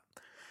like that.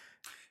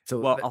 So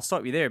well, I'll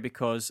stop you there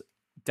because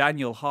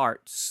Daniel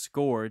Hart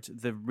scored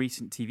the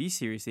recent TV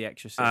series The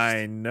Exorcist.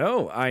 I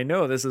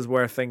know. This is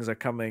where things are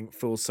coming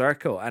full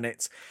circle, and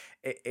it's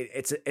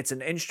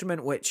an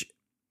instrument which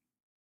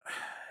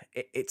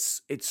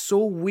it's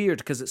so weird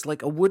because it's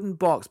like a wooden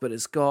box, but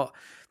it's got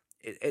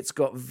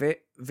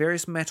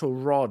various metal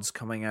rods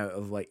coming out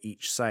of like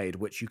each side,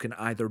 which you can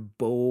either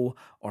bow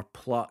or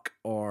pluck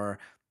or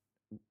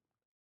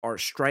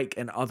strike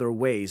in other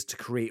ways to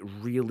create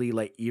really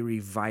like eerie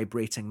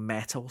vibrating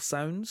metal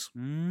sounds.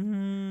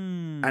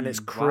 And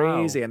it's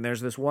crazy. Wow. And there's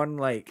this one,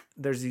 like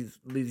there's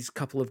these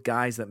couple of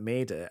guys that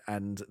made it,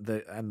 and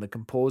the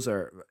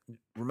composer,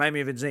 remind me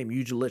of his name,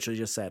 you literally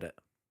just said it.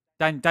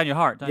 Daniel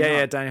Hart.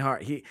 Daniel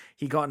Hart. He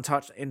got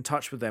in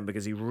touch with them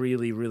because he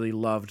really, really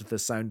loved the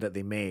sound that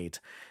they made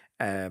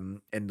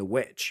in The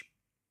Witch,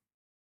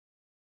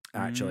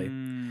 actually,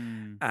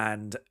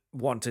 and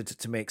wanted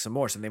to make some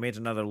more. So they made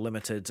another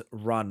limited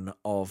run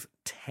of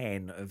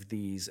 10 of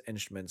these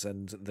instruments,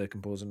 and the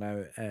composer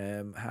now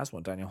has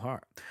one, Daniel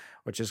Hart,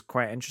 which is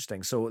quite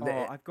interesting. So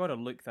I've got to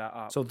look that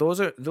up. So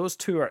those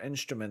two are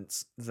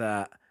instruments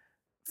that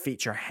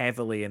feature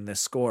heavily in this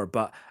score.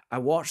 But I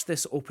watched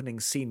this opening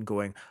scene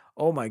going,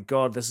 oh my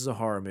god, this is a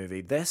horror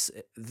movie. This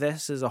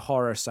is a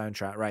horror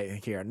soundtrack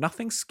right here.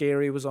 Nothing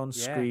scary was on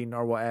screen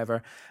or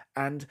whatever.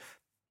 And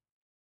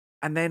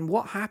then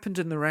what happened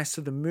in the rest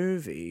of the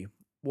movie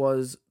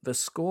was the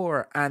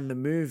score and the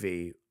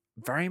movie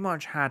very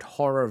much had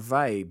horror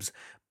vibes,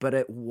 but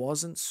it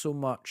wasn't so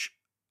much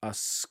a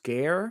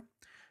scare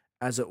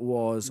as it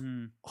was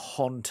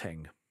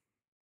haunting.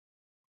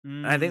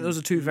 And I think those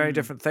are two very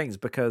different things,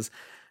 because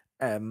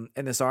in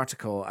this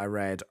article I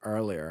read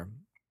earlier,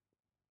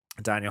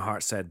 Daniel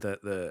Hart said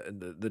that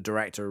the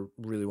director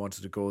really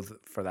wanted to go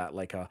for that,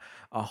 like a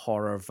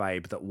horror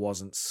vibe that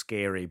wasn't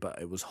scary,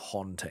 but it was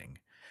haunting.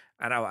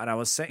 And I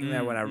was sitting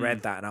there when I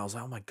read that, and I was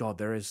like, oh my god,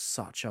 there is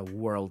such a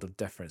world of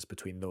difference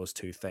between those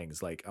two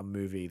things, like a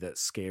movie that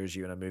scares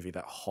you and a movie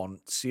that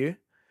haunts you.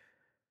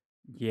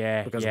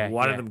 Yeah, because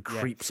one of them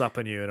creeps up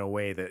on you in a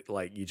way that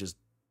like you just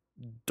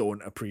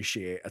don't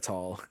appreciate at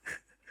all.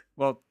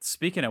 Well,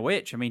 speaking of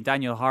which, I mean,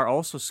 Daniel Hart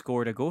also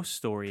scored a ghost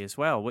story as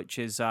well, which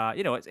is,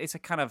 it's a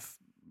kind of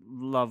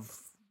love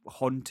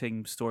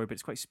haunting story, but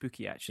it's quite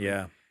spooky actually.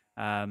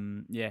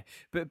 Yeah.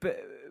 But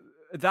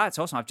that's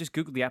awesome. I've just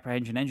googled the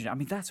apprehension engine. I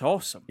mean, that's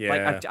awesome.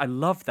 Yeah. Like, I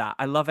love that.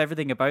 I love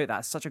everything about that.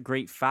 It's such a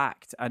great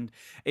fact, and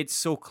it's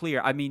so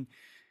clear. I mean,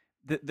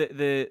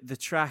 the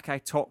track I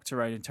talked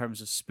around in terms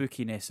of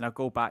spookiness, and I'll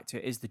go back to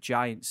it, is the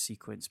Giant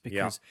sequence,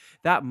 because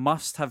that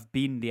must have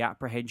been the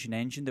apprehension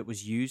engine that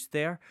was used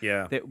there.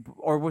 Yeah.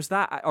 Or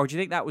do you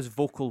think that was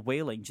vocal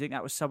wailing? Do you think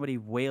that was somebody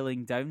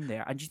wailing down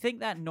there? And do you think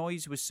that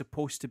noise was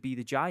supposed to be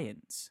the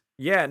Giants?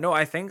 Yeah, no,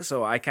 I think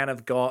so. I kind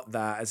of got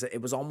that as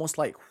it was almost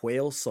like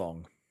whale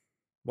song,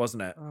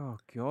 wasn't it? Oh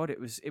god, it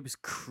was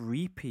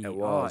creepy. It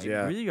was, It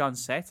really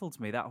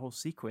unsettled me, that whole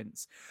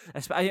sequence.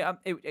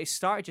 It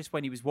started just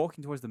when he was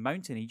walking towards the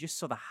mountain. He just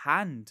saw the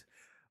hand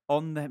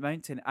on the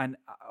mountain, and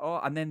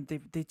then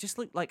they just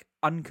looked like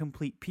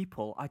incomplete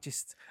people.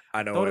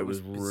 I know, it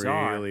was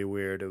really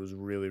weird. It was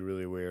really,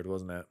 really weird,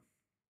 wasn't it?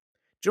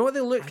 Do you know what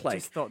they looked like? I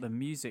just thought the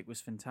music was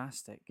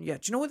fantastic. Yeah,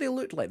 do you know what they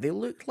looked like? They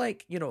looked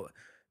like, you know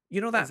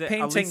that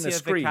painting, Alicia The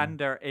Scream.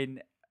 Vikander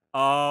in.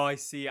 Oh, I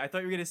see. I thought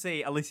you were going to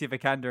say Alicia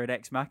Vikander in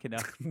Ex Machina.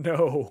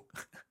 No.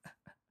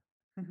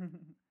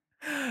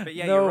 But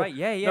yeah, you're right.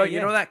 Yeah. No, you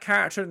know that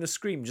character in The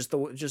Scream, just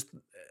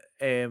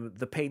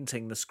the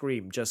painting, The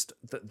Scream, just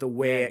the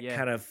way it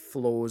kind of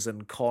flows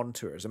and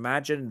contours.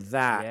 Imagine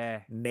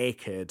that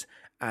naked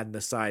and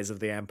the size of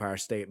the Empire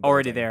State Building.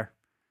 Already there.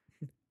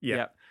 Yeah.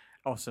 Yep.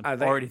 Awesome.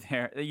 Already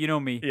there. You know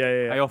me.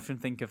 Yeah. I often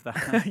think of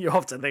that. You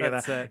often think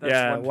of that.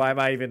 Yeah. Wonderful. Why am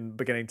I even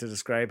beginning to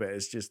describe it?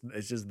 It's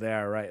just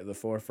there, right at the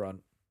forefront.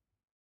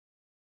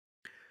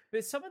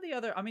 But some of the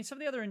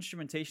other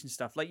instrumentation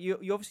stuff, like you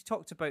obviously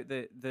talked about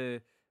the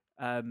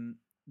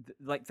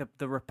like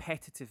the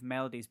repetitive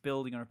melodies,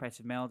 building on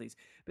repetitive melodies.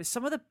 But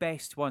some of the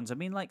best ones, I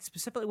mean, like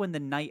specifically when the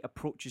knight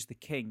approaches the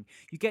king,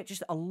 you get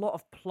just a lot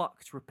of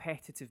plucked,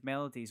 repetitive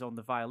melodies on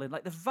the violin.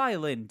 Like the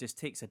violin just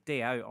takes a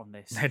day out on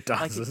this. It does,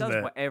 Like it doesn't does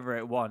it? whatever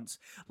it wants.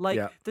 Like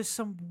Yeah. there's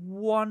some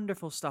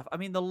wonderful stuff. I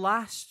mean, the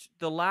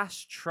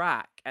last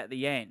track at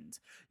the end,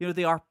 you know,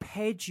 the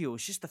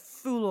arpeggios, just the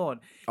full on.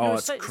 Oh,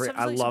 it's great.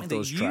 I love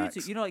those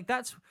tracks. You know, like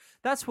that's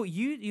what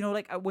you know,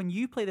 like when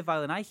you play the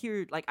violin, I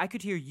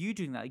could hear you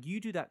doing that. Like, you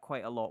do that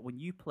quite a lot when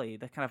you play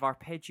the kind of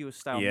arpeggio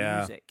style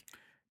music.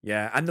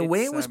 Yeah, and the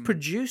way It's it was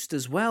produced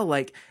as well,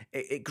 like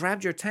it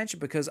grabbed your attention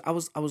because I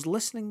was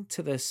listening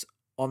to this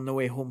on the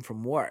way home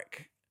from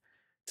work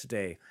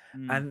today,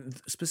 and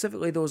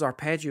specifically those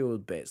arpeggio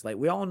bits. Like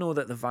we all know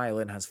that the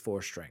violin has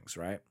 4 strings,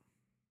 right?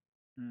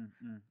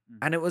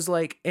 And it was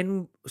like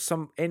in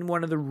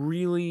one of the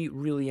really,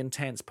 really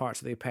intense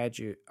parts of the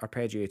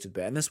arpeggiated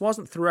bit, and this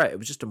wasn't throughout, it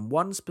was just in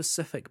one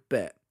specific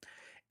bit.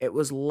 It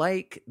was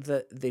like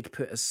that they'd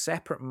put a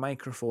separate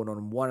microphone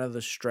on one of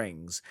the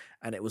strings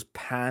and it was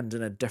panned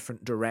in a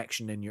different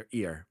direction in your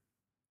ear.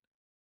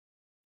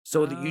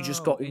 So that you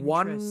just got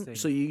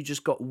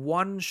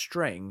one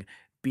string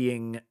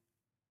being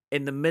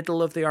in the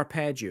middle of the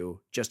arpeggio,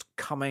 just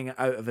coming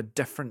out of a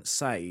different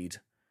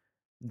side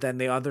than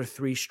the other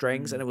 3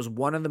 strings, and it was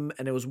one of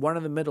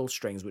the middle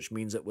strings, which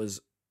means it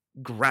was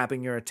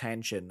grabbing your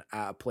attention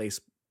at a place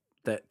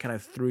that kind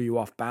of threw you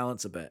off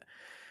balance a bit.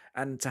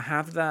 And to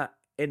have that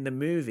in the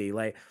movie,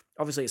 like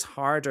obviously it's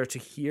harder to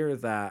hear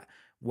that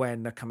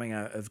when they're coming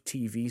out of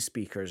TV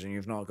speakers and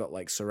you've not got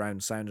like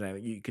surround sound,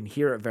 and you can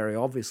hear it very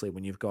obviously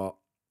when you've got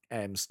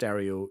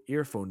stereo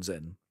earphones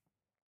in.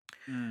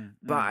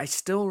 But I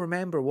still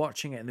remember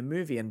watching it in the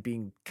movie and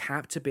being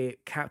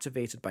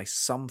captivated by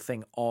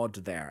something odd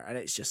there. And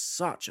it's just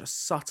such a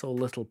subtle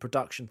little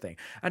production thing.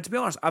 And to be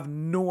honest, I've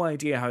no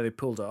idea how they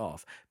pulled it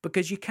off,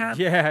 because you can't.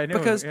 Yeah, I know.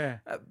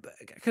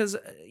 Because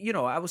you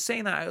know, I was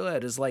saying that out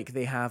loud as like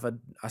they have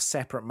a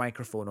separate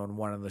microphone on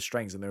one of the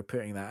strings and they're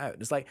putting that out.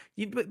 It's like,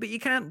 but you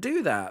can't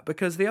do that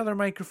because the other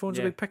microphones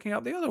will be picking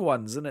up the other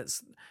ones. And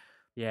it's,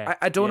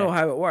 I don't know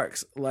how it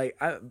works.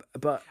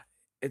 But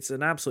it's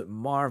an absolute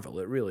marvel.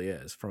 It really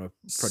is, from a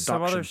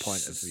production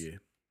point of view.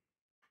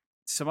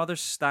 Some other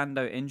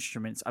standout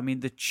instruments. I mean,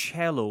 the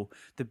cello,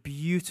 the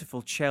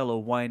beautiful cello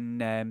when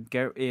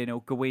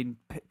Gawain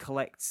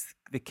collects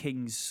the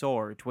king's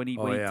sword, when he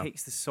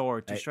takes the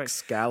sword to strike.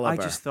 Excalibur.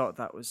 I just thought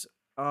that was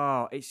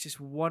it's just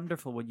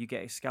wonderful when you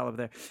get Excalibur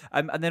there.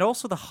 And then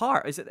also the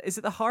harp. Is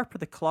it the harp or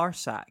the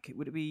clarsac?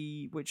 Would it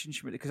be which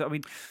instrument? Because I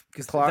mean,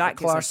 that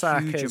gets a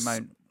huge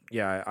amount.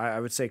 Yeah, I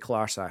would say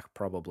clarsac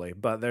probably,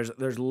 but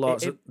there's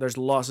lots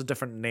of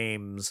different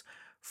names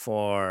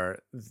for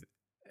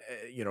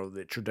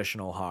the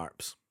traditional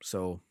harps.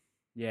 So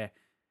yeah,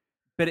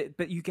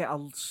 but you get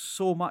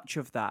so much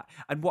of that,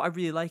 and what I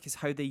really like is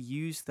how they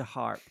use the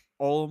harp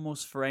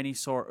almost for any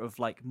sort of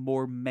like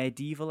more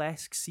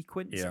medieval-esque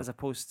sequence, as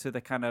opposed to the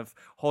kind of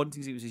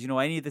haunting sequences. You know,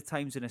 any of the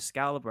times in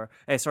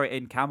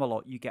in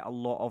Camelot, you get a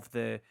lot of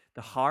the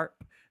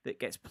harp that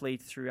gets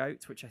played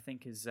throughout, which I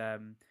think is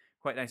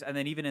quite nice. And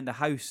then even in the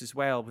house as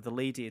well with the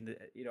lady, and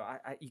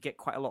you get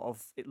quite a lot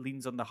of, it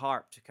leans on the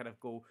harp to kind of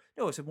go,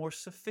 no, it's a more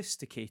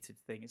sophisticated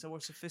thing. It's a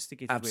more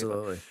sophisticated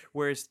absolutely way.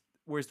 Whereas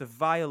the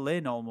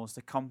violin almost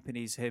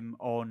accompanies him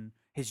on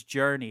his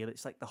journey.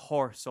 It's like the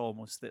horse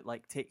almost that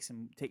like takes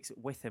it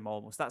with him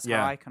almost. That's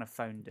how I kind of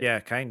found it. Yeah,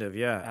 kind of,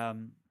 yeah.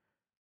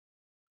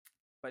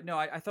 But no,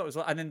 I thought it was,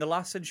 and then the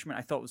last instrument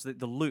I thought was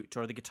the lute,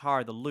 or the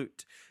guitar, the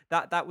lute.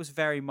 That was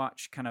very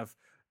much kind of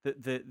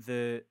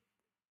the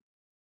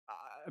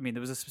I mean,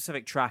 there was a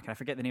specific track, and I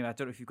forget the name. I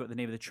don't know if you've got the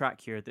name of the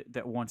track here that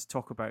I want to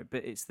talk about,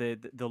 but it's the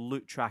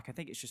lute track. I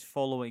think it's just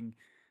following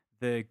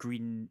the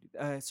green.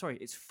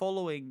 It's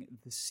following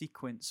the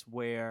sequence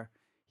where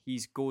he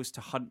goes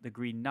to hunt the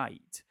Green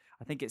Knight.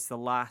 I think it's the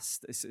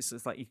last.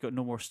 It's like he's got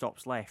no more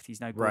stops left.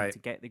 He's now going to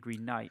get the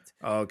Green Knight.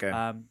 Oh, okay.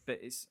 But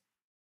it's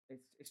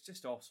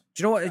just awesome.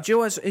 Do you know what?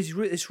 Joe,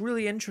 it's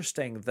really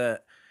interesting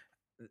that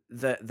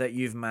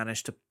you've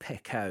managed to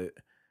pick out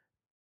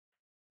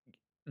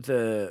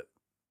the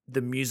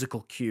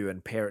musical cue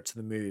and pair it to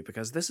the movie,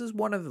 because this is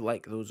one of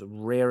like those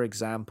rare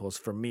examples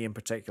for me in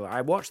particular.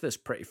 I watched this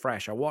pretty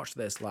fresh. I watched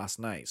this last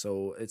night,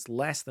 so it's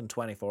less than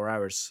 24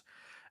 hours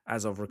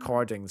as of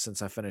recording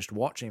since I finished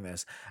watching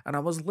this, and I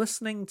was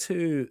listening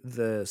to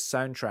the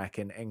soundtrack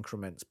in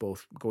increments,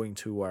 both going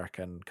to work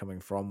and coming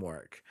from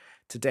work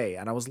today,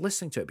 and I was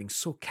listening to it being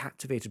so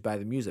captivated by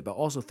the music, but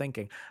also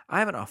thinking, I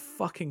haven't a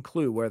fucking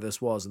clue where this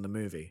was in the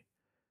movie.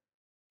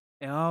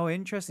 Oh,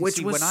 interesting.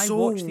 Which was when so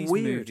I watch these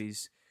weird.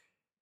 movies,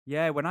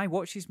 yeah, when I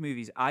watch these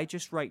movies, I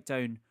just write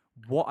down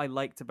what I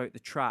liked about the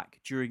track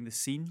during the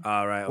scene.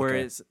 All right. Okay.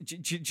 Whereas, do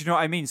you know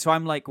what I mean? So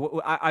I'm like,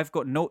 I've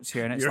got notes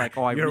here, and it's like,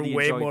 oh, I you're really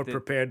way enjoyed more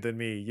prepared than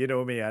me. You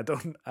know me. I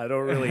don't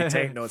really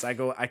take notes. I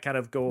kind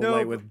of go No,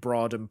 like with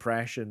broad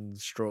impression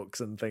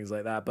strokes and things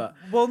like that. But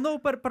well, no,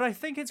 but I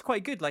think it's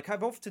quite good. Like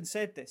I've often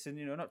said this, and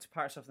not to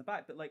pat yourself in the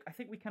back, but like I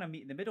think we kind of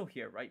meet in the middle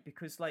here, right?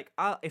 Because like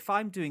if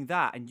I'm doing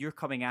that and you're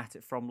coming at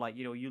it from like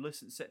you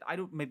I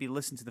don't maybe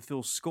listen to the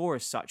full score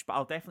as such, but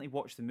I'll definitely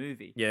watch the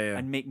movie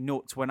and make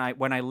notes when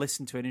I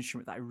listen to an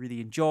instrument that I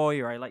really enjoy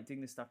or I like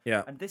doing this stuff.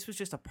 Yeah. And this was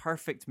just a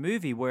perfect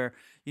movie where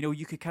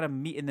you could kind of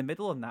meet in the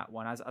middle on that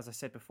one, as I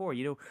said before.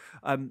 Even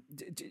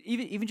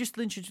just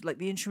like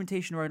the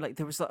instrumentation around, like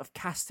there was a lot of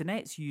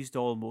castanets used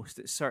almost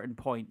at certain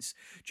points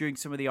during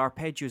some of the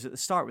arpeggios at the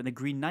start when the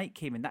Green Knight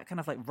came in, that kind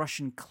of like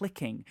Russian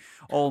clicking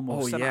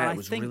almost. Oh yeah, and it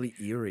was really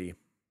eerie.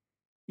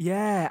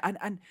 Yeah,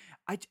 and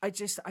I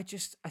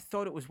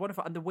thought it was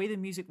wonderful, and the way the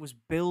music was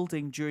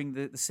building during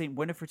the Saint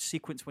Winifred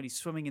sequence when he's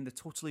swimming in the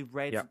totally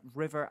red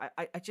river,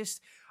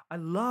 I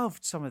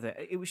loved some of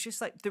it. It was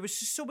just like there was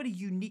just so many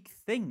unique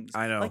things.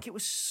 I know, like it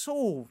was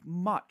so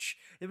much.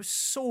 There was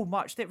so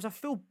much. There was a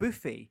full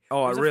buffet.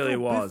 Oh, it really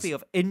was buffet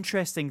of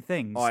interesting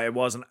things. Oh, it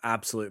was an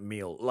absolute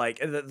meal. Like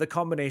the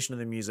combination of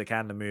the music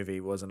and the movie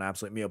was an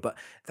absolute meal. But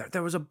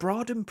there was a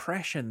broad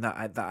impression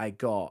that I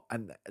got,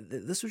 and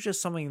this was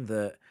just something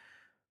that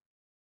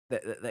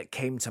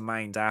came to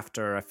mind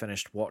after I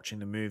finished watching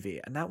the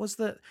movie, and that was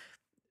that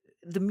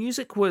the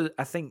music was,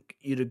 I think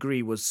you'd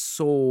agree, was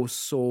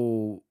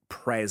so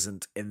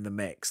present in the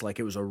mix. Like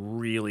it was a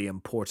really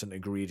important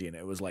ingredient.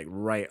 It was like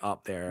right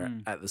up there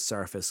at the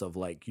surface of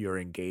like your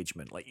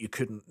engagement. Like you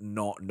couldn't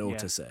not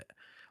notice it.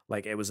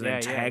 Like it was an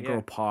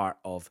integral part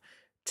of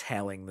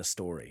telling the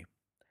story.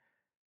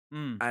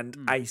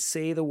 I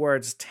say the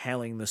words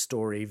telling the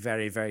story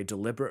very, very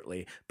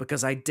deliberately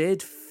because I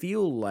did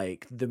feel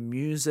like the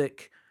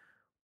music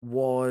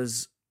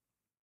was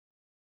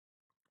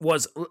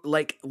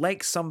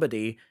like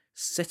somebody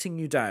sitting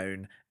you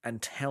down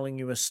and telling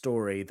you a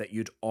story that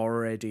you'd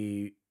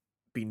already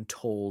been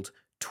told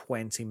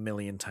 20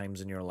 million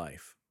times in your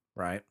life,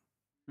 right?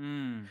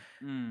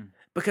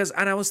 Because,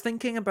 and I was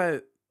thinking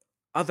about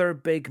other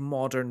big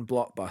modern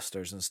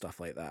blockbusters and stuff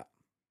like that.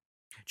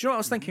 Do you know what I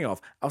was thinking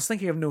of? I was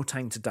thinking of No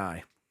Time to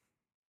Die.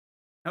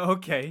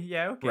 Okay,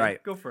 yeah, okay,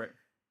 right. Go for it.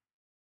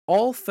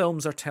 All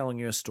films are telling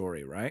you a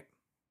story, right?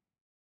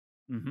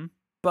 Mm-hmm.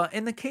 But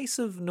in the case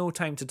of No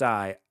Time to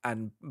Die,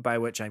 and by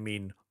which I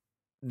mean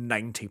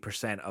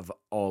 90% of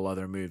all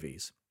other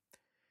movies,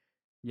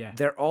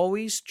 they're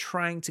always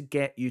trying to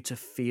get you to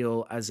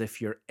feel as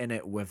if you're in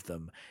it with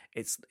them.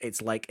 It's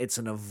like it's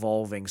an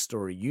evolving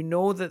story. You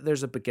know that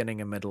there's a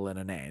beginning, a middle, and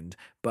an end,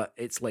 but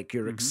it's like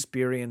you're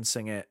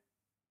experiencing it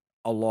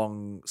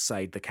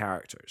alongside the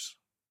characters.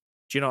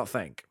 Do you not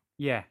think?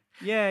 Yeah.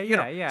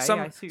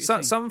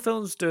 Some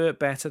films do it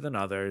better than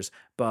others,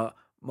 but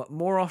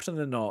more often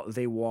than not,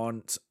 they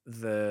want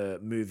the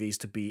movies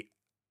to be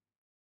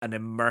an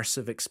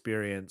immersive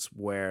experience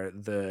where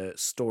the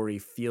story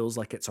feels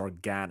like it's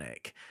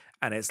organic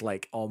and it's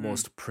like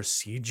almost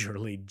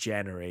procedurally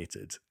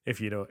generated, if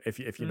you know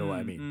what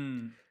I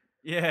mean.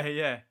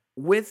 Yeah.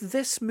 With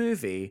this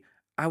movie,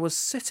 I was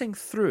sitting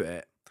through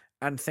it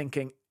and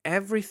thinking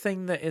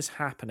everything that is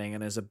happening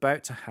and is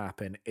about to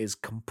happen is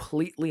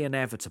completely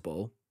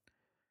inevitable,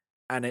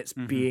 and it's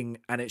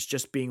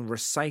just being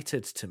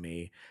recited to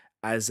me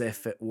as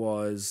if it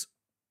was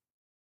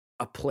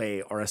a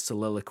play or a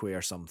soliloquy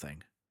or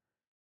something.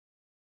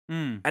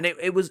 And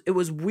it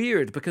was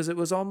weird because it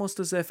was almost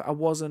as if I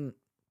wasn't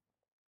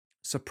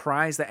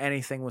surprised that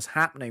anything was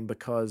happening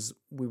because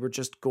we were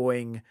just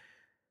going.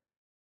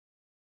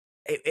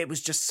 It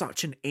was just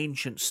such an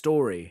ancient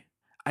story.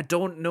 I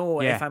don't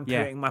know if I'm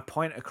putting my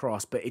point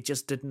across, but it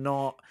just did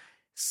not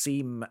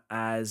seem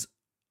as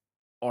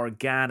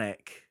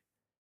organic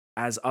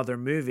as other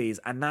movies,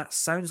 and that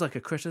sounds like a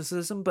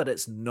criticism, but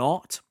it's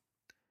not.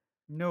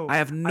 No, I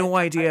have no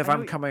idea if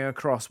I'm coming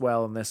across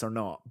well in this or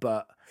not,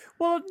 but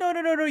well,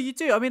 no, you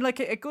do. I mean, like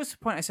it goes to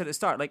the point I said at the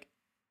start. Like,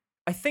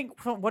 I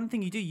think one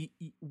thing you do,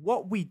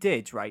 what we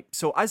did, right?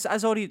 So as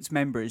audience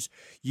members,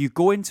 you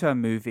go into a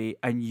movie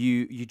and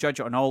you judge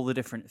it on all the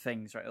different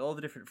things, right? All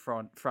the different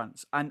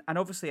fronts, and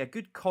obviously a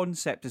good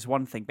concept is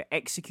one thing, but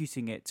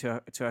executing it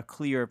to a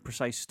clear,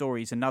 precise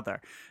story is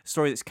another. A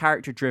story that's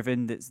character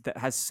driven, that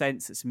has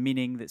sense, that's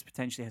meaning, that's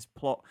potentially has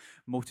plot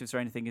motives or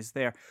anything is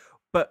there.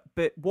 But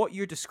what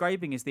you're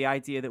describing is the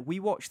idea that we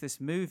watch this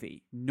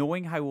movie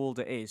knowing how old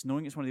it is,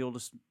 knowing it's one of the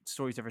oldest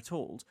stories ever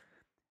told,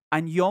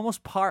 and you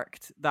almost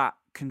parked that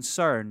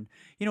concern,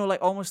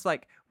 like almost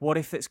like, what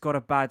if it's got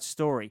a bad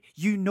story?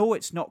 You know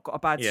it's not got a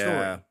bad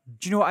story.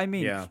 Do you know what I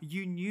mean? Yeah.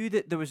 You knew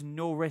that there was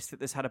no risk that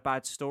this had a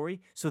bad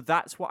story. So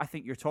that's what I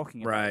think you're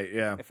talking about. Right,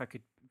 yeah. If I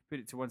could put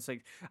it to one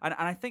side. And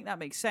I think that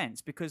makes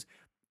sense because,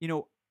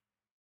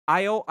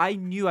 I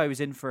knew I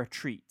was in for a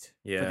treat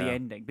for the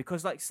ending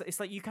because it's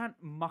like you can't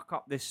muck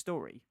up this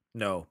story.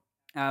 No.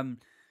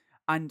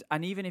 And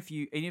even if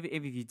you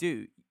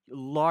do,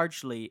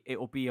 largely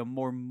it'll be a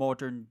more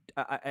modern.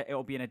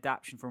 It'll be an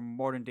adaptation for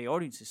modern day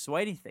audiences. So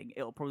anything,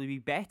 it'll probably be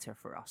better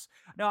for us.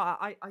 No,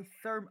 I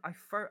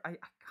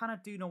kind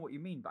of do know what you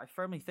mean, but I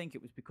firmly think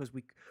it was because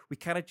we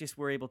kind of just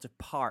were able to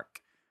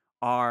park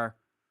our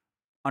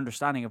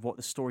understanding of what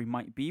the story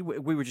might be.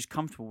 We were just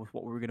comfortable with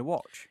what we were going to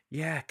watch.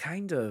 Yeah,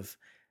 kind of.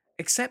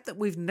 Except that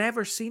we've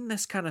never seen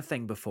this kind of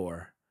thing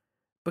before.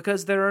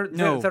 Because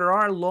there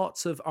are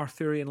lots of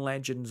Arthurian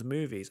Legends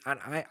movies, and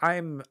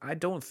I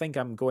don't think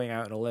I'm going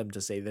out on a limb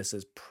to say this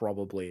is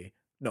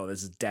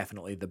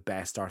definitely the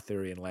best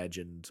Arthurian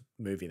Legend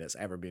movie that's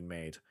ever been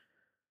made.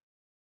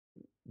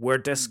 We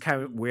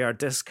are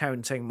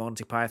discounting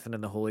Monty Python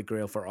and the Holy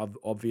Grail for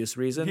obvious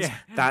reasons. Yeah.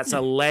 That's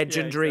a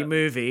legendary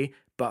movie,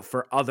 but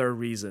for other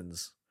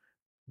reasons.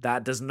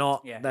 That does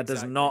not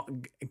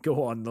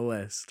go on the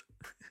list.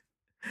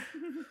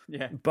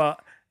 Yeah.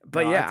 But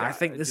No, yeah, I I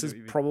think do this know is what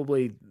you mean.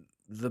 probably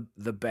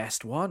the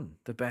best one.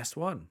 The best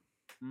one.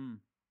 Mm.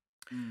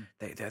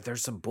 Mm.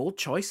 There's some bold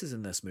choices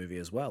in this movie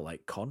as well,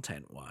 like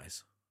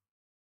content-wise.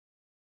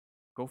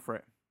 Go for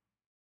it.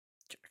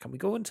 Can we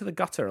go into the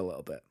gutter a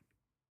little bit?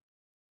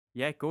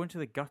 Yeah, go into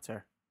the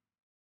gutter.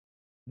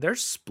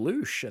 There's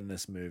Sploosh in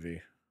this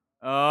movie.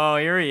 Oh,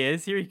 here he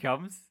is. Here he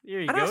comes.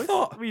 Here he And I goes.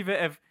 thought- wee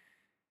bit of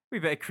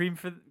cream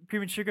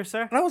and sugar,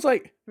 sir. And I was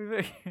like, Wee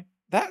bit-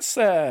 that's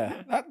That's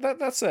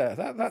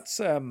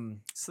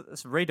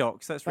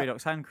Radox. That's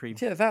Radox hand cream.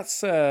 yeah, that's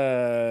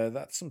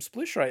some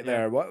Sploosh right Yeah.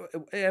 there. What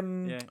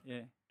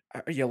Yeah.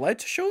 are you allowed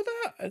to show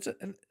that?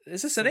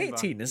 Is this an Simba.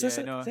 18? Is Yeah, this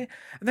no. and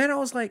then I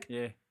was like,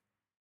 Yeah.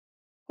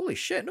 holy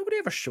shit, nobody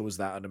ever shows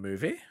that in a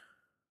movie.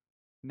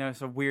 No,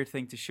 it's a weird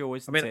thing to show,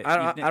 isn't I mean, it? I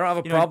don't have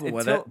a problem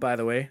with until- it, by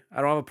the way.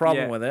 I don't have a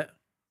problem Yeah. with it.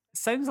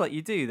 Sounds like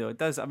you do, though. It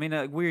does. I mean,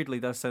 it weirdly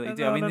does sound like you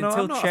do. No, I mean, no,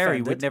 until I'm not Cherry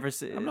offended. would never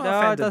say. I'm not no,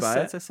 offended it does,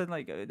 by it does sound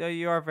like no,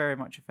 you are very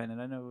much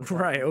offended. I know.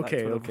 Right, that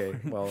okay. sort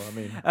of- Well, I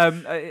mean,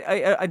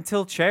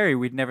 until Cherry,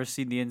 we'd never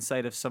seen the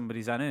inside of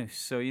somebody's anus.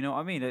 So you know what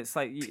I mean? It's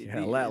like yeah,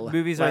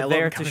 movies let are alone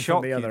there to coming from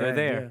shock the you. other They're end,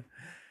 there.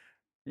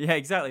 Yeah,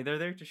 exactly. They're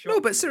there to shock. No,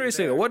 you. but They're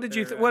seriously, there. what did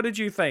you They're, what did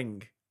you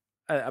think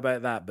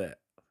about that bit?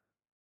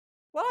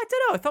 Well, I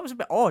don't know. I thought it was a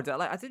bit odd.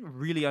 I didn't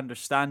really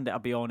understand it. I'll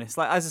be honest.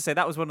 Like as I say,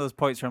 that was one of those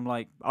points where I'm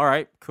like, all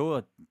right, cool.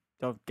 I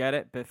don't get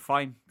it, but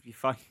fine. Be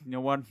fine.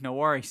 No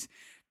worries.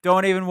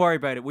 Don't even worry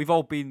about it. We've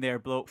all been there,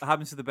 bloke. It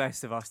happens to the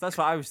best of us. That's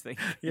what I was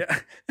thinking.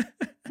 Yeah.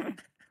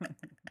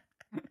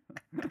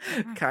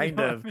 kind You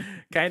know of. what I mean?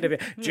 Kind of.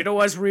 Do you know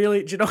what's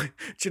really? Do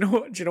you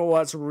know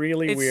what's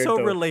really It's weird? so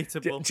though?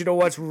 relatable. Do you know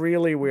what's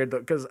really weird though?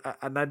 Because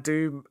and I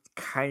do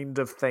kind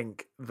of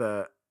think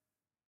that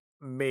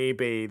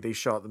maybe they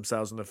shot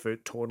themselves in the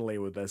foot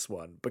tonally with this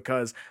one,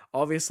 because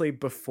obviously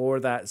before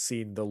that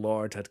scene the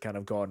Lord had kind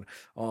of gone,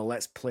 oh,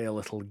 let's play a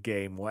little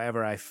game.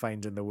 Whatever I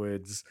find in the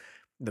woods,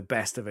 the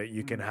best of it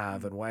you can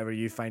have, and whatever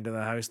you find in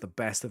the house, the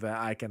best of it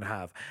I can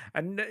have.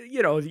 And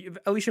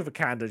Alicia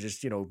Vikander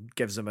just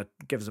gives him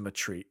a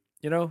treat.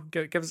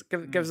 Gives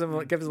him a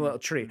little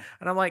treat.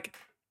 And I'm like,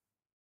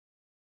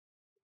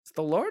 is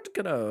the Lord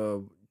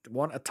gonna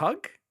want a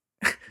tug?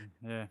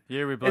 Yeah,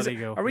 here we bloody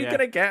go. Are we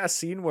gonna get a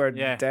scene where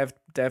Yeah. Dev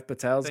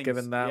Patel's Things-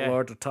 giving that yeah.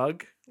 Lord a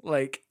tug?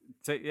 Like,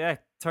 So, yeah,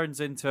 turns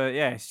into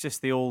it's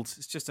just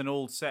an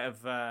old set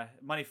of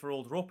money for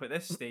old rope at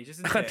this stage,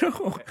 isn't I it?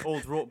 know.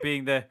 Old rope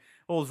being the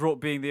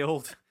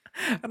old.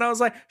 and I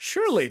was like,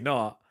 surely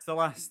not. It's the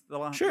last.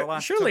 Surely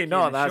chucky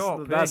not. in the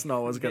shop, That's eh?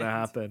 not what's gonna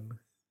happen.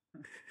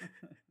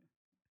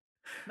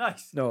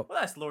 Nice. No. Well,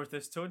 that's lowered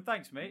this tone.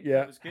 Thanks, mate. Yeah,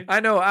 That was good. I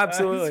know,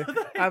 absolutely, so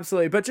that-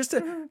 absolutely. But just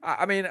to,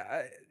 I mean,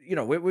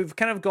 we've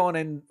kind of gone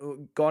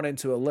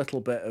into a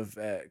little bit of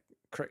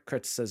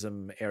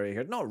criticism area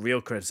here. Not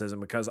real criticism,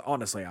 because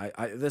honestly,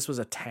 I this was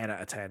a 10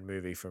 out of 10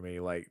 movie for me.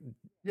 Like,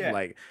 Yeah,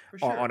 like for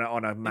sure. on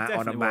a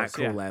definitely was,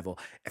 macro yeah. level.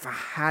 If I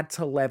had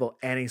to level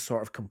any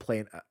sort of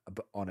complaint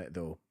on it,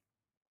 though,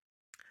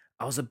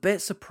 I was a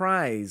bit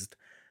surprised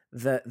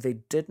that they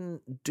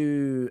didn't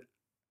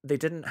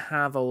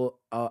have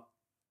a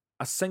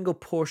single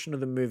portion of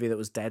the movie that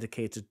was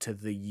dedicated to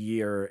the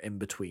year in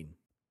between.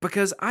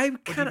 Because do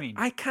you mean?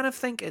 I kind of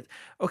think it.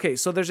 Okay,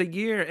 so there's a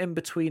year in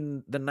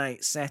between the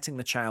night setting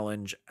the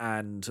challenge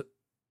and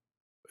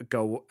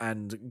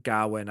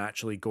Gawain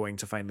actually going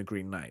to find the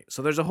Green Knight.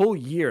 So there's a whole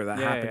year that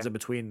happens in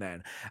between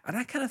then, and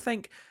I kind of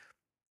think,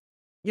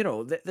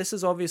 this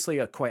is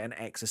obviously quite an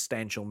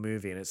existential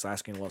movie, and it's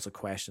asking lots of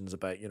questions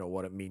about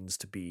what it means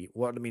to be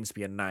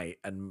a knight,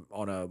 and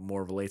on a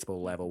more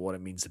relatable level, what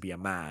it means to be a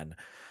man.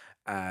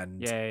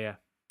 And Yeah.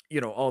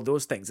 all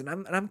those things, and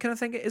I'm kind of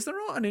thinking, is there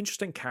not an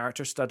interesting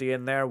character study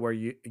in there where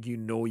you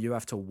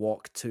have to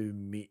walk to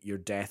meet your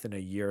death in a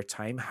year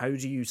time? How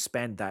do you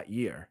spend that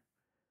year?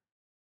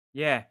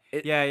 Yeah.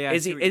 It- Yeah. I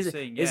Is see he what you're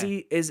saying,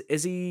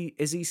 yeah.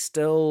 is he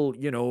still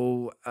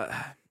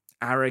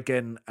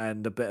arrogant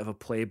and a bit of a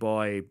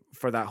playboy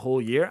for that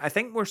whole year? I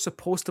think we're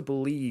supposed to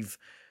believe.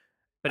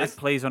 But it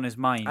plays on his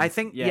mind. I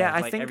think,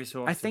 every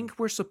so I often. think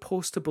we're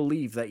supposed to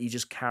believe that he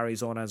just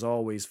carries on as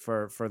always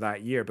for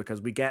that year,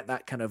 because we get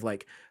that kind of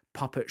like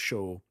puppet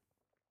show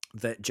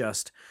that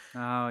just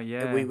Oh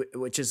yeah.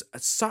 which is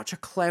such a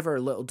clever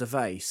little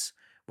device,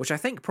 which I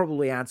think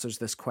probably answers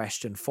this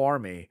question for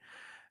me,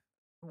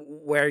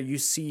 where you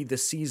see the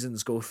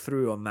seasons go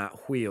through on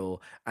that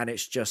wheel, and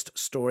it's just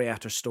story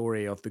after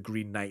story of the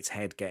Green Knight's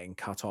head getting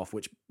cut off,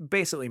 which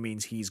basically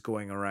means he's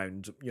going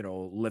around,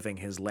 living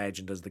his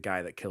legend as the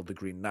guy that killed the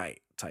Green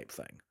Knight type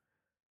thing.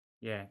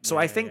 Yeah. So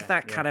I think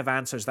that kind of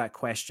answers that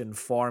question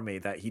for me,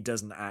 that he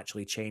doesn't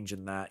actually change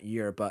in that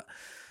year. But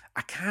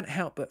I can't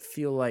help but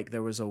feel like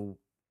there was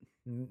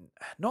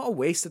not a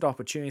wasted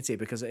opportunity,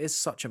 because it is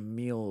such a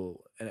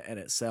meal in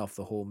itself,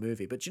 the whole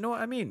movie. But you know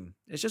what I mean?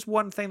 It's just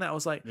one thing that I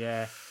was like,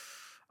 yeah.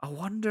 I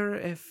wonder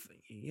if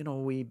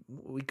we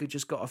could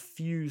just got a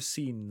few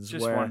scenes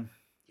Just where, one.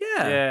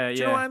 yeah, do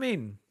you know what I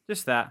mean?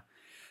 Just that.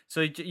 So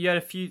you had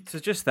a few. So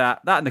just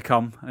that and the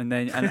cum, and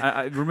then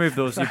I remove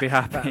those, and you'd be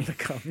happy. That and the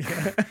cum,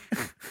 yeah.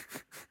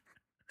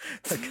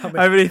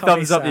 How many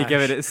thumbs up you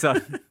giving it,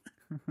 son?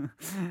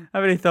 How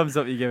many thumbs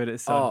up you giving it,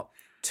 son? Oh,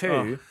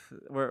 two.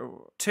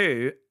 Oh,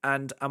 Two,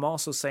 and I'm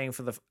also saying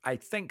I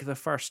think the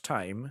first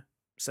time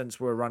since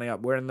we're running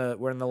up, we're in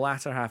the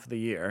latter half of the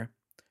year.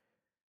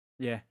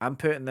 Yeah. I'm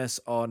putting this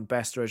on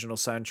best original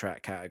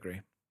soundtrack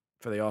category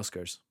for the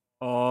Oscars.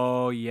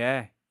 Oh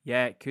yeah.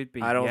 Yeah, it could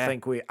be. I don't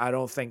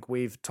think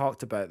we've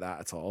talked about that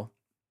at all.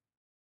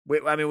 We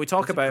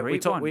talk That's a about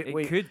great one.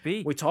 It could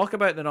be. We talk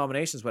about the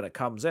nominations when it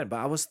comes in, but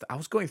I was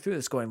going through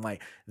this going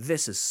like,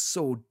 this is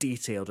so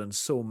detailed and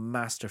so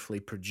masterfully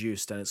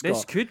produced, and it's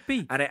This could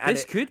be.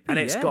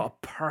 It's got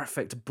a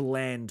perfect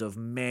blend of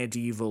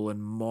medieval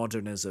and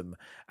modernism,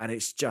 and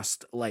it's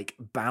just like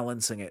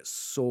balancing it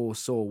so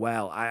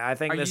well. I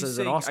think this is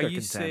an Oscar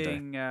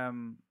contender.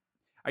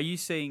 Are you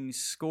saying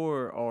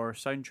score or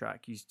soundtrack?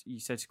 You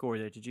said score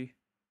there, did you?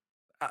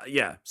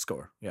 Yeah,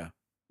 score. Yeah.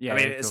 Yeah, I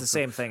mean, it's the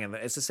same thing, and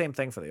it's the same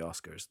thing for the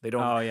Oscars. They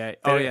don't. Oh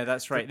yeah,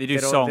 that's right. They do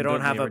They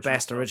don't have a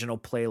best original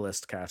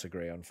playlist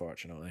category,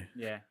 unfortunately.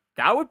 Yeah,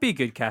 that would be a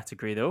good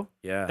category, though.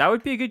 Yeah, that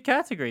would be a good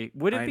category.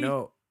 Would it be?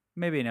 Know.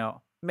 Maybe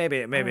not.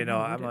 Maybe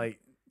not. I'm like,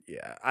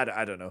 yeah,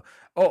 I don't know.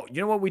 Oh,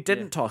 you know what we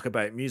didn't talk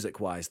about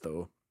music-wise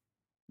though?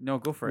 No,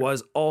 go for it.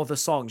 Was all the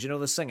songs? You know,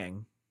 the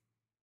singing.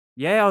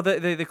 Yeah,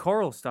 the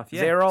choral stuff. Yeah,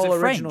 they're all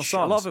original French?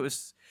 songs. A lot of it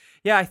was.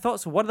 Yeah, I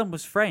thought so. One of them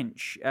was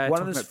French. One of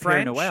them was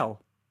French,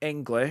 Noel.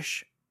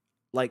 English,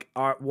 like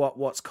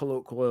what's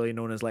colloquially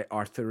known as like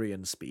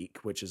Arthurian speak,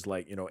 which is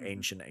like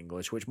ancient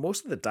English, which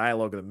most of the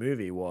dialogue of the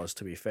movie was,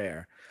 to be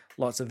fair,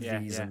 lots of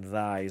these and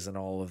thys and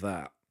all of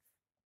that.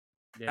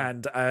 Yeah.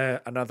 And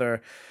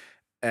another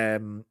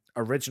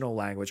original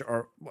language,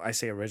 or I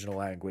say original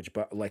language,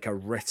 but like a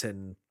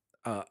written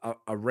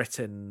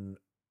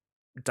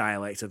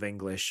dialect of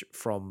English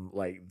from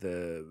like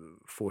the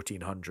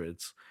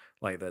 1400s.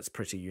 Like that's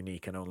pretty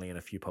unique and only in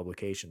a few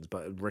publications,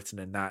 but written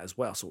in that as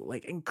well. So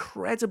like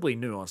incredibly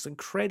nuanced,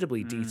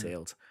 incredibly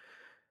detailed.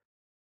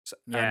 So,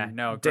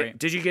 great.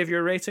 Did you give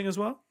your rating as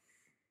well?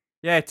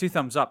 Yeah, 2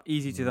 thumbs up.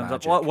 Easy 2 thumbs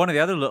up. Well, one of the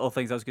other little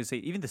things I was going to say,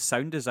 even the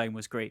sound design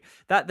was great.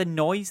 That the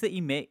noise that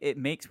it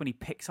makes when he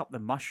picks up the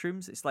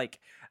mushrooms, it's like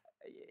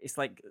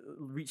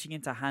reaching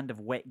into a hand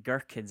of wet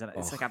gherkins, and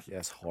it's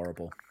it's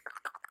horrible.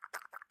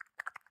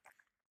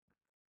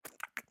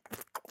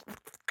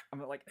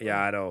 I'm like, yeah,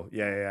 I know.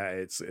 Yeah,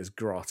 it's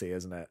grotty,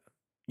 isn't it?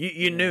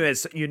 You knew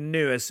as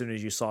soon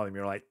as you saw them,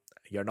 you're like,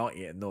 you're not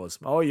eating those.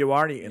 Oh, you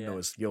aren't eating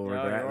those. You'll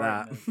regret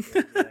that.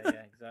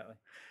 yeah, exactly.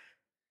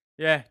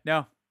 Yeah,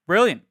 no,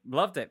 brilliant.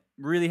 Loved it.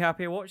 Really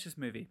happy I watched this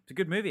movie. It's a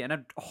good movie, and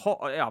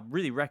I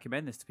really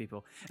recommend this to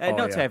people.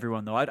 Not to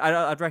everyone though.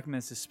 I'd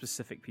recommend this to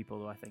specific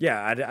people though. I think.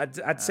 Yeah,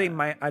 I'd say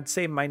mind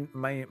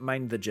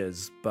the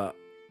jizz, but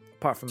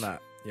apart from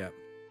that, yeah,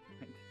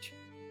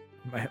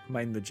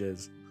 mind the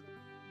jizz.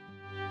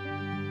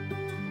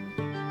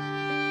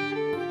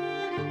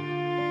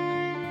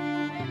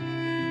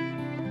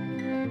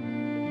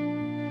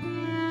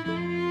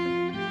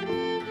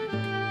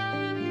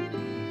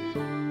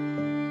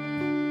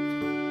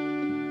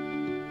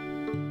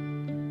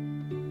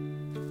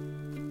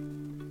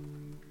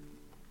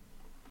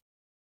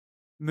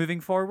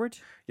 Moving forward?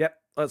 Yep,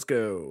 let's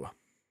go.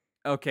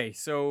 Okay,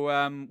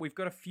 so we've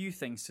got a few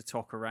things to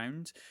talk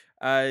around,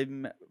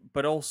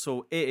 but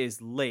also it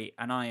is late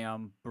and I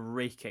am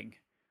breaking.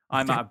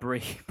 I'm at a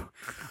break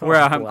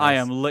where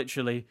I'm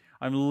literally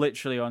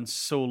on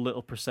so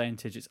little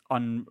percentage. It's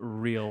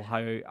unreal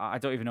how I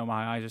don't even know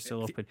my eyes are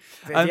still open.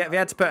 If you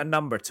had to put a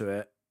number to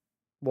it,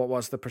 what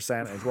was the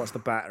percentage? What's the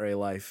battery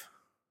life?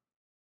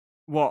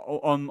 What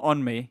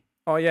on me?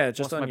 Oh yeah,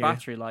 just what's on my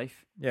battery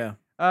life. Yeah.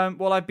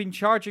 Well, I've been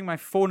charging my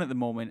phone at the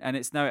moment, and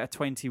it's now at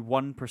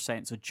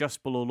 21%, so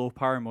just below low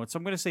power mode. So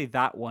I'm going to say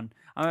that one.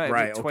 I'm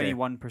at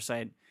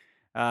 21%.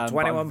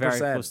 21%. Very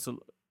close to.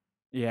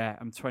 Yeah,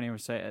 I'm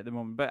 20% at the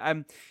moment. But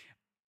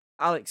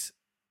Alex,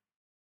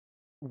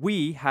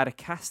 we had a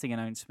casting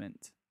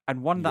announcement,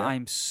 and one that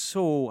I'm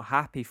so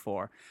happy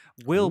for.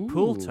 Will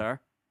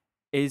Poulter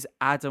is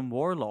Adam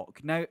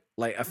Warlock. Now,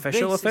 like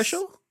official?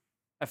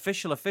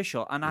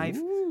 Official, and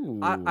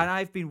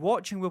I've been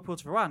watching Will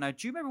Poulter for a while now.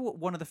 Do you remember what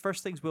one of the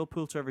first things Will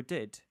Poulter ever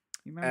did?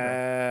 You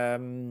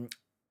remember?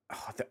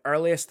 the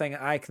earliest thing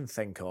I can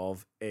think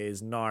of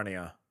is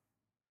Narnia.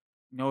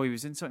 No, he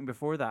was in something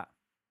before that.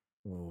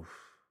 Oof.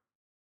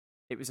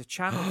 It was a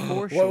Channel Whoa, 4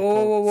 whoa, show whoa,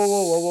 called... whoa, whoa, whoa,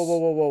 whoa, whoa,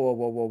 whoa, whoa, whoa,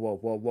 whoa, whoa,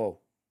 whoa, whoa.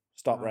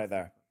 Stop Oh, right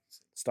there.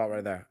 Stop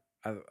right there.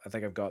 I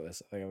think I've got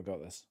this.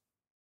 It's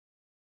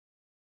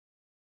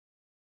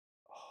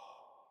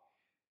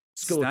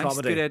School of nice,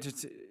 good Comedy.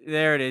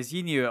 There it is.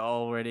 You knew it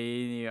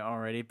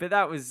already. But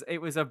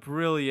it was a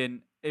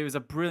brilliant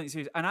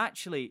series. And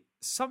actually,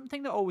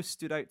 something that always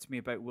stood out to me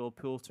about Will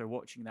Poulter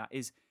watching that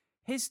is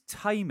his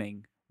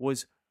timing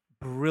was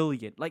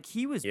brilliant. Like,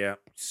 he was Yeah.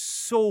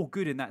 so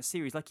good in that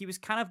series. Like, he was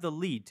kind of the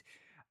lead.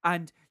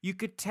 And you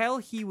could tell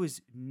he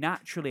was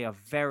naturally a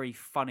very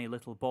funny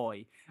little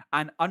boy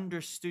and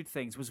understood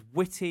things, was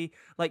witty.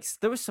 Like,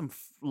 there was some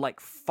like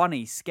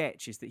funny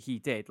sketches that he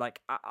did.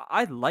 Like,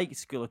 I liked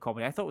School of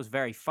Comedy. I thought it was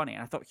very funny,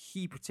 and I thought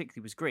he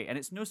particularly was great. And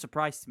it's no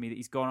surprise to me that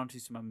he's gone on to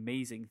some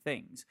amazing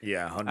things.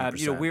 Yeah,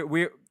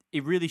 100%.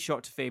 He really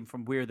shot to fame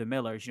from We're the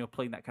Millers.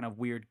 Playing that kind of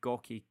weird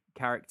gawky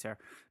character.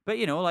 But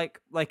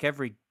like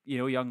every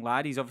young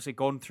lad, he's obviously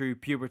gone through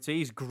puberty.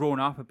 He's grown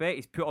up a bit.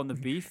 He's put on the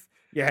beef.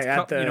 Yeah, he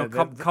had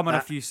come in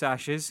a few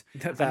sashes.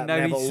 That and now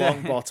Neville he's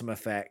Longbottom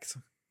effect.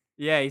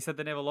 Yeah, he's had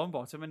the Neville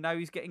Longbottom, and now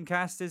he's getting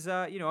cast as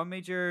a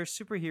major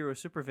superhero,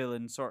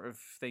 supervillain sort of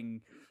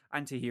thing,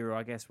 anti-hero,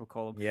 I guess we'll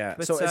call him. Yeah.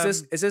 But, so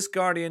is this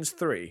Guardians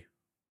 3?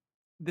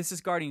 This is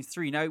Guardians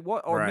 3 now.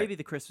 Maybe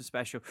the Christmas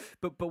special.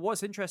 But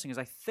what's interesting is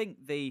I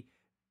think they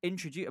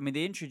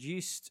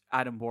introduced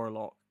Adam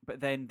Warlock, but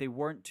then they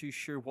weren't too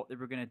sure what they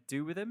were going to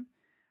do with him.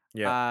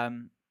 Yeah.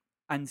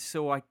 And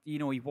so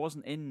he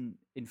wasn't in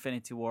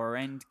Infinity War or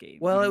Endgame.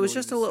 Well, it was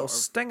just a little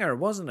stinger,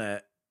 wasn't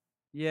it?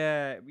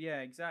 Yeah,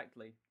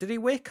 exactly. Did he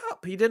wake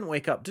up? He didn't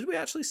wake up. Did we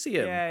actually see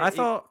him?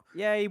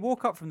 Yeah, he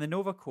woke up from the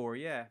Nova Corps.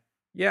 Yeah.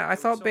 Yeah, I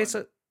thought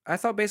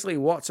basically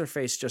what's her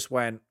face just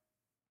went,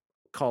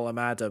 call him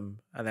Adam,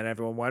 and then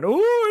everyone went,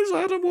 oh, it's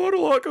Adam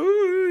Warlock.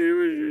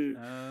 Oh,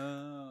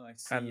 I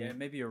see. Yeah,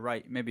 maybe you're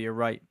right.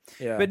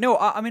 Yeah. But no,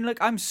 I mean, look,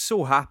 I'm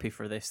so happy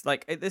for this.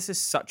 Like, this is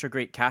such a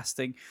great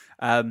casting.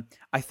 I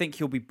think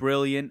he'll be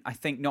brilliant. I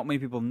think not many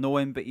people know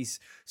him, but he's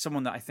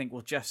someone that I think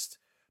he'll just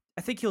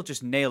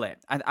nail it.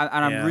 And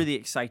I'm really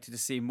excited to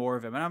see more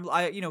of him. And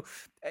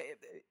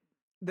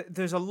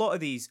there's a lot of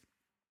these,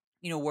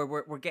 where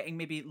we're getting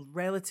maybe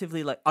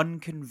relatively like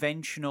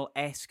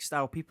unconventional-esque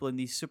style people in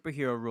these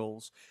superhero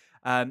roles.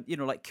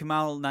 Like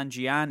Kumail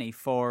Nanjiani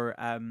for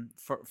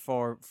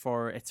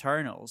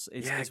Eternals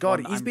is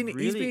one he's been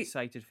really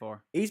excited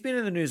for. He's been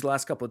in the news the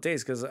last couple of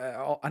days because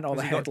and all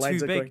the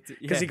headlines are going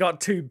because he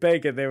got too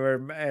big and they were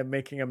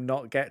making him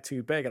not get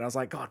too big, and I was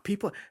like, God,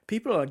 people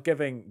are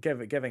giving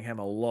him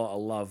a lot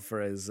of love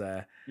for his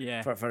for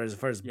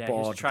his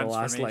bod the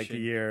last like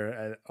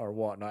year or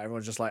whatnot.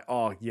 Everyone's just like,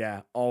 oh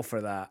yeah, all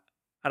for that,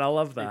 and I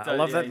love that. I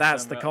love that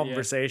that's the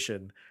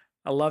conversation. Yeah.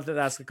 I love that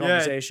that's the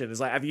conversation.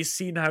 It's like, have you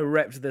seen how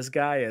ripped this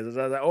guy is? And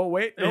I was like, oh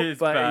wait, nope,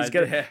 but he's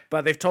good.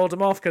 But they've told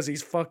him off because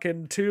he's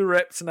fucking too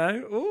ripped now.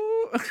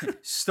 Ooh.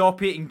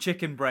 Stop eating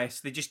chicken breasts.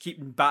 They just keep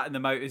batting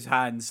them out his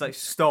hands. Like,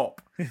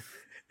 stop.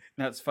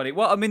 That's funny.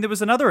 Well, I mean, there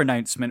was another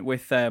announcement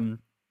with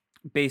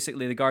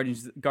basically the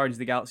Guardians of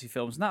the Galaxy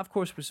films, and that, of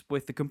course, was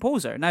with the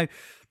composer. Now,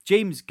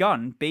 James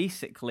Gunn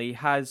basically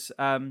has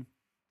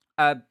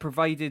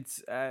provided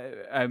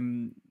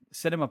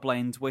Cinema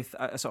Blend with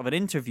a sort of an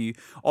interview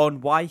on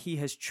why he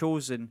has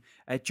chosen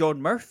John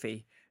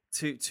Murphy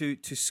to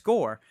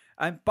score.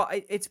 But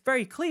it's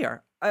very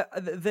clear.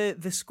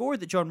 The score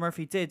that John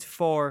Murphy did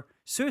for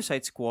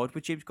Suicide Squad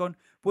with James Gunn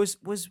was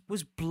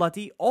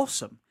bloody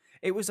awesome.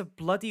 It was a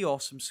bloody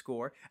awesome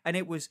score, and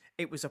it was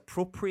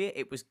appropriate.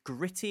 It was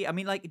gritty. I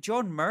mean, like,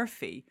 John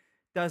Murphy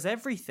does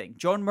everything.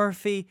 John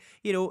Murphy,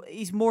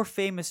 he's more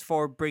famous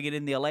for bringing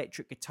in the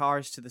electric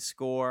guitars to the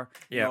score,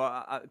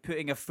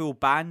 putting a full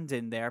band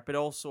in there, but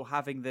also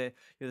having the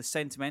the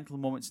sentimental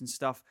moments and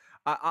stuff.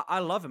 I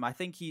love him. I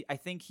think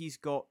he's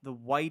got the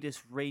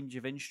widest range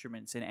of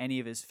instruments in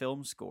any of his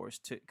film scores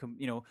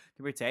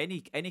compared to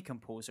any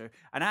composer.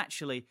 And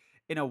actually,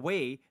 in a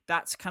way,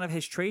 that's kind of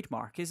his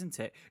trademark, isn't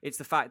it? It's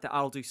the fact that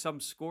I'll do some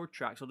scored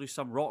tracks, I'll do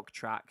some rock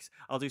tracks,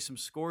 I'll do some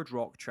scored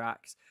rock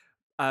tracks.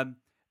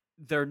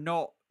 They're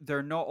not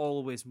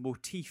always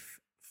motif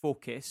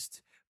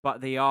focused,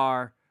 but they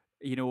are,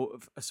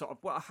 sort of.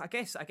 Well, I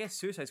guess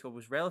Suicide Squad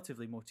was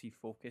relatively motif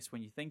focused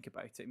when you think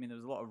about it. I mean, there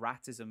was a lot of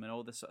ratism and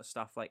all this sort of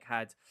stuff, like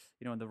had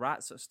in the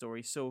rat sort of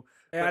story. So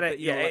it had a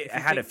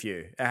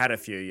few.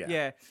 Yeah.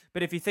 Yeah,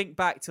 but if you think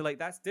back to, like,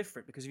 that's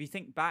different, because if you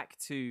think back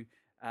to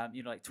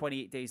like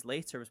 28 Days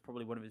Later was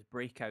probably one of his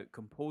breakout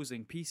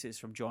composing pieces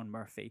from John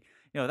Murphy.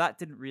 That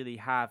didn't really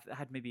had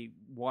maybe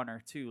one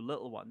or two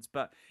little ones,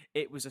 but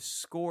it was a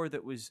score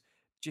that was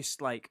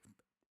just like,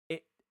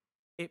 it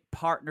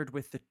partnered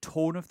with the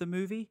tone of the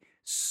movie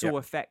so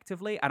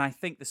effectively. And I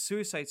think the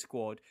Suicide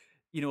Squad,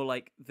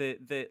 like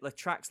the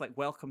tracks like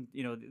Welcome,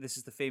 this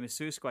is the famous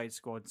Suicide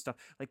Squad and stuff,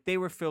 like they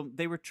were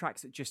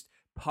tracks that just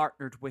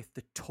partnered with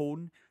the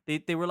tone.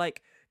 They were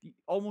like,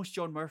 almost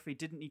John Murphy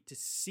didn't need to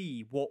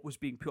see what was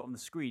being put on the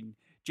screen.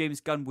 James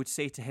Gunn would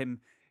say to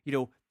him,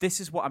 this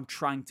is what I'm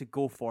trying to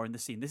go for in the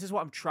scene. This is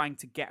what I'm trying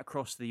to get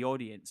across to the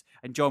audience.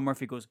 And John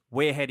Murphy goes,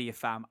 way ahead of you,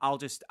 fam. I'll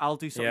do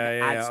something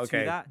that adds to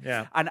that.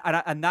 Yeah.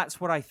 And that's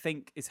what I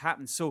think is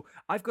happening. So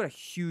I've got a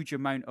huge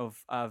amount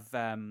of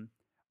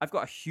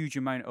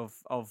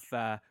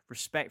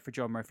respect for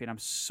John Murphy, and I'm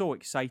so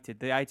excited.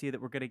 The idea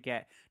that we're going to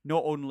get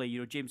not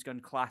only James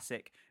Gunn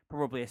classic,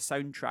 probably a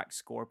soundtrack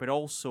score, but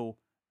also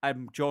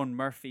John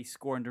Murphy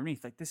score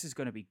underneath. Like, this is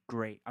going to be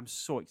great. I'm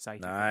so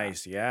excited.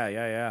 Nice.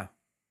 Yeah.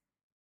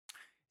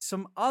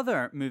 Some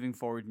other moving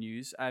forward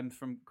news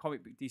from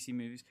comic book DC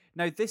movies.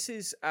 Now, this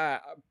is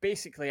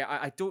basically,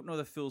 I don't know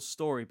the full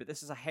story, but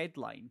this is a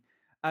headline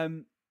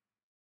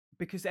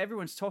because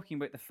everyone's talking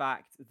about the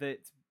fact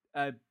that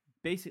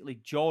basically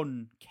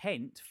John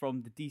Kent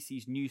from the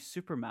DC's new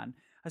Superman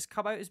has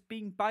come out as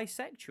being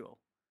bisexual.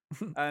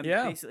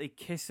 Basically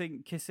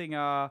kissing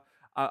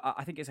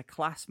I think it's a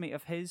classmate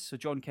of his. So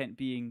John Kent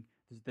being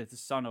the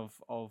son of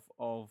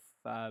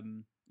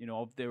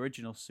the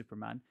original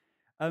Superman.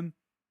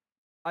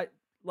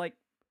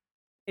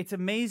 It's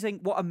amazing.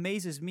 What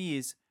amazes me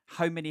is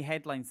how many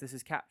headlines this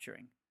is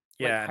capturing.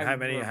 Yeah, and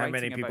how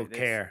many people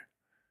care.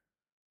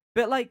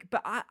 But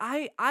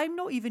I'm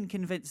not even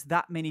convinced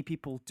that many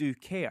people do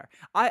care.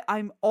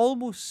 I'm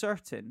almost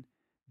certain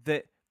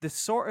that the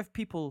sort of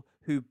people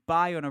who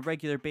buy on a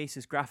regular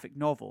basis graphic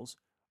novels,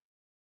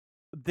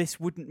 this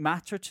wouldn't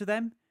matter to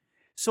them.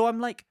 So I'm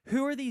like,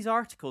 who are these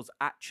articles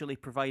actually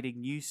providing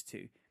news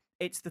to?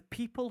 It's the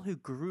people who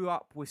grew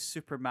up with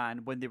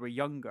Superman when they were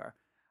younger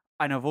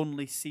and have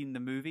only seen the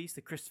movies,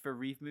 the Christopher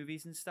Reeve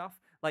movies and stuff.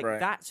 Like,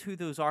 that's who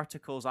those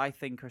articles, I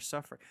think, are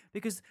suffering.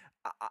 Because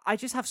I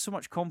just have so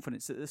much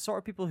confidence that the sort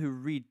of people who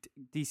read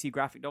DC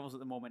graphic novels at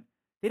the moment,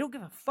 they don't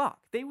give a fuck.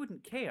 They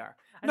wouldn't care.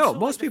 And no, so,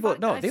 most people,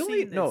 no, they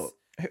only, no.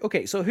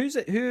 Okay, so who,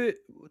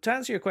 to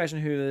answer your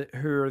question,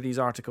 who are these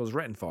articles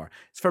written for?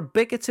 It's for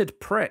bigoted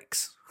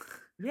pricks.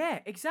 Yeah,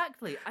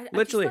 exactly.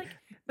 Literally.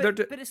 But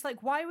it's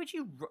like, why would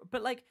you,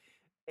 but like,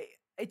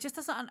 it just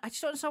doesn't, I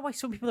just don't understand why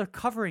some people are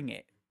covering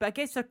it. But I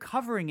guess they're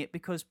covering it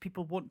because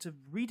people want to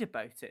read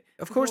about it.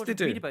 Of course they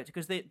do. Read about it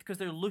because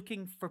they're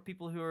looking for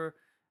people who are.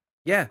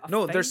 Yeah,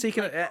 no, they're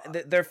seeking.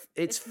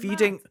 It's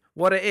feeding. Mad.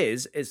 What it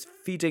is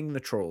feeding the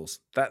trolls.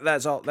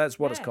 That's all. That's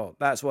what it's called.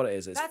 That's what it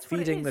is. It's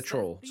feeding the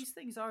trolls. These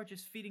things are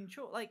just feeding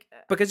trolls. Like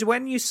because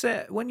when you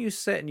sit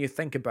and you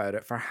think about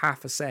it for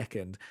half a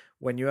second,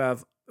 when you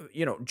have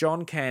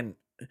John Kent,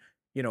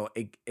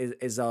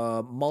 is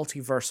a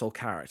multiversal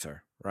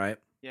character, right?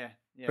 Yeah.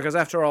 Yeah. Because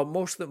after all,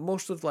 most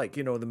of like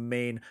the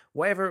main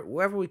whatever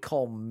we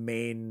call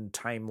main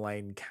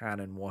timeline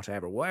canon,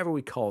 whatever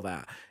we call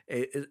that,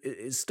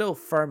 it's still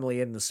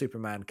firmly in the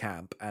Superman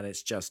camp, and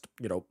it's just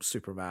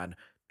Superman,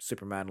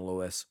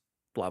 Lois,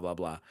 blah blah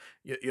blah.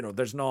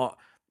 There's not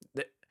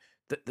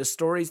the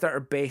stories that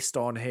are based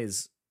on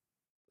his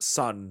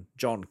son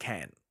John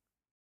Kent.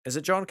 Is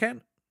it John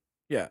Kent?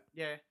 Yeah.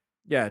 Yeah.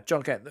 Yeah,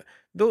 John Kent.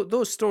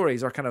 Those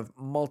stories are kind of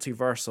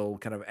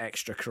multiversal, kind of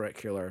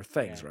extracurricular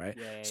things, right?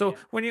 So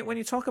when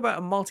you talk about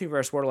a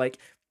multiverse where like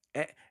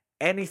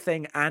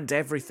anything and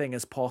everything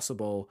is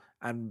possible,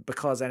 and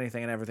because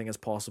anything and everything is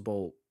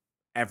possible,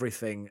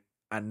 everything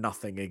and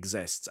nothing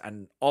exists,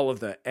 and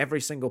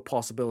every single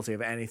possibility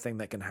of anything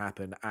that can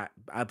happen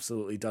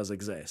absolutely does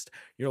exist.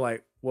 You're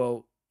like,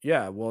 well,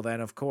 yeah, well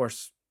then of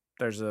course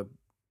there's a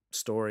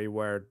story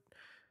where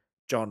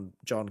John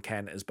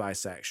Kent is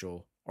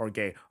bisexual or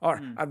gay.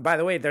 And by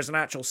the way, there's an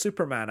actual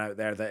Superman out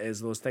there that is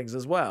those things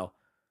as well.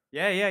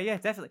 Yeah,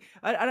 definitely.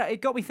 And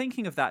it got me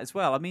thinking of that as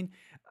well. I mean,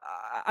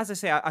 as I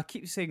say, I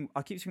keep saying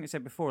what I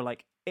said before.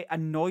 Like, it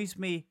annoys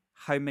me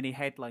how many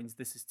headlines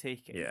this is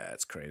taking. Yeah,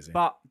 it's crazy.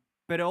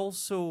 But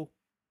also,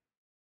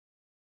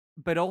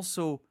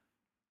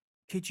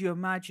 could you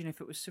imagine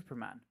if it was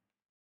Superman?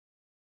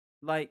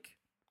 Like,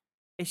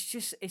 it's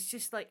just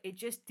like it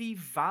just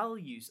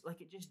devalues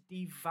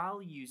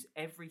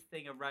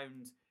everything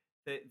around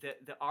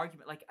the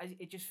argument. Like,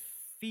 it just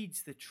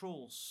feeds the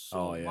trolls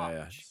so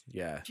much.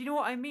 Yeah. Do you know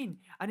what I mean?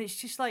 And it's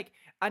just like,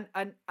 and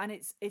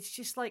it's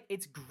just like,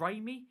 it's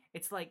grimy.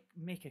 It's like,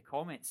 make a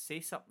comment, say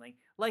something.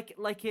 Like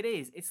it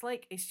is.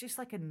 It's just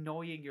like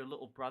annoying your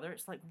little brother.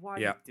 It's like, why are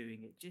you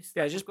doing it? Just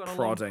just we've got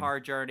prodding. a long car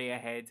journey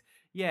ahead.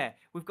 Yeah,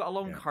 we've got a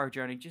long car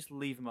journey. Just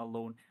leave him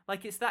alone.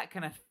 Like, it's that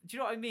kind of. Do you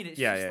know what I mean?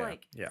 It's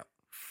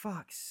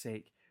fuck's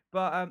sake.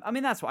 But I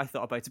mean, that's what I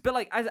thought about it. But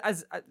like,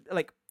 as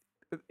like.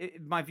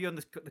 My view on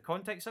the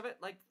context of it,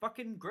 like,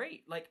 fucking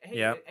great. Like,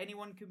 hey,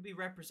 anyone can be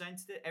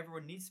represented.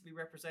 Everyone needs to be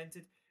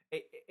represented.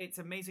 It's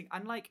amazing.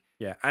 And like,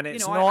 and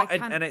it's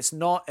it's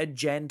not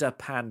agenda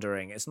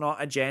pandering. It's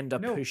not agenda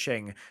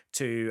pushing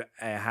to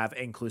have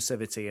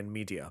inclusivity in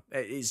media.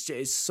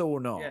 It's so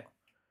not. Yeah.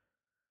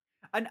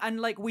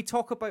 And like, we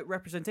talk about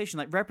representation.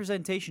 Like,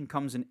 representation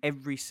comes in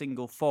every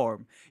single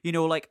form.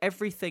 Like,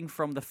 everything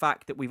from the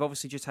fact that we've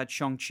obviously just had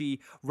Shang-Chi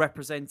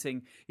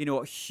representing,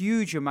 a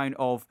huge amount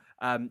of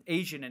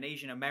Asian and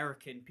Asian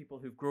American people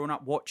who've grown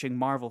up watching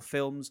Marvel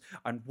films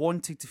and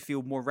wanting to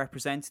feel more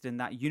represented in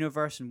that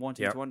universe and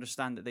wanting to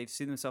understand that they've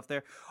seen themselves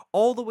there,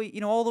 all the way,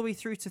 all the way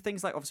through to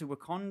things like obviously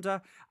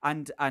Wakanda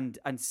and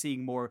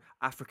seeing more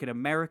African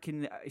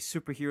American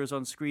superheroes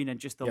on screen and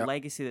just the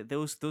legacy that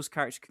those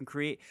characters can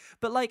create.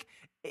 But like,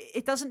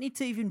 it doesn't need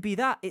to even be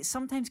that. It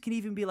sometimes can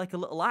even be like a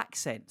little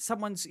accent.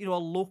 Someone's, a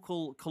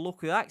local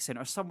colloquial accent,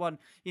 or someone,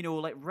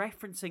 like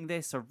referencing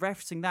this or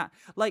referencing that.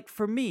 Like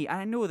for me, and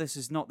I know this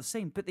is not the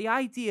same, but the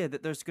idea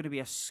that there's going to be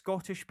a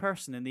Scottish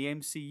person in the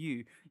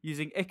MCU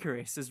using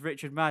Icarus as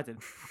Richard Madden,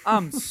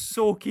 I'm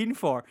so keen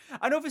for.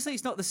 And obviously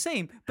it's not the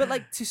same, but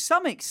like to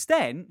some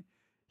extent,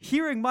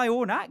 hearing my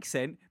own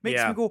accent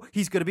makes me go,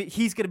 he's gonna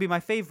be my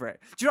favorite.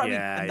 Do you know what I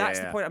mean? And that's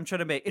the point I'm trying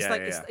to make. It's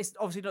it's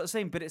obviously not the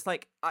same, but it's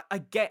like I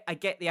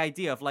get the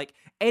idea of like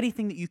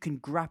anything that you can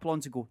grapple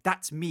on to go,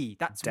 that's me.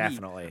 That's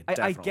definitely, me.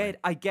 definitely.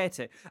 I get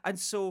it. And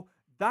so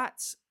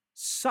that's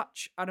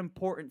such an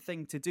important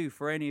thing to do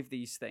for any of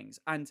these things.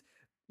 And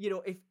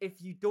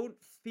if you don't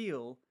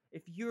feel,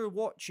 if you're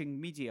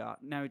watching media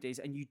nowadays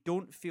and you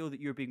don't feel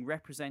that you're being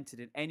represented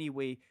in any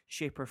way,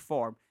 shape, or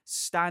form,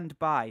 stand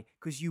by,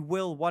 because you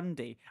will one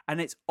day. And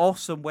it's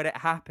awesome when it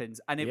happens.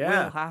 And it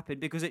will happen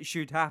because it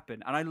should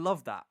happen. And I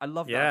love that. I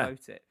love that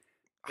about it.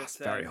 It's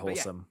very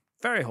wholesome.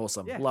 Very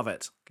wholesome. Yeah. Love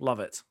it. Love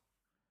it.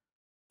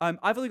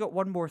 I've only got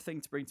one more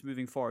thing to bring to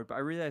moving forward, but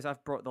I realize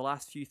I've brought the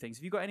last few things.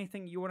 Have you got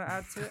anything you want to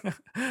add to it?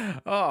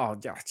 Oh,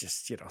 yeah,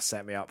 just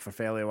set me up for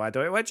failure. Why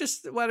don't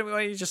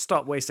you just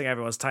stop wasting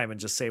everyone's time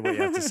and just say what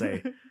you have to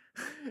say?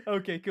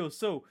 Okay, cool.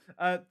 So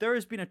there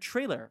has been a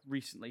trailer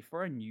recently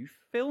for a new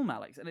film,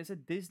 Alex, and it's a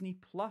Disney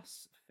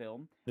Plus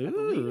film. Ooh. I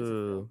believe it's a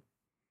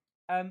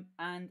film.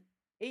 And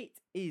it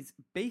is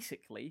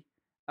basically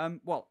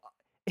well.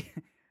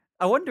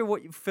 I wonder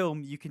what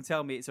film you can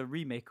tell me it's a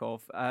remake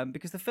of,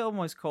 because the film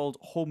was called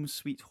Home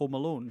Sweet Home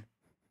Alone.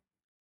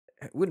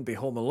 It wouldn't be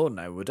Home Alone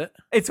now, would it?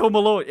 It's Home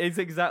Alone. It's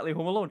exactly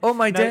Home Alone. Oh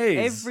my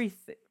days!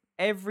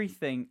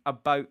 Everything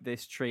about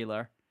this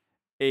trailer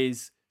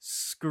is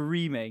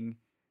screaming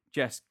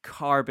just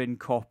carbon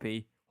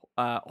copy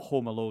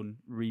Home Alone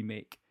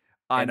remake.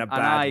 In a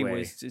bad way.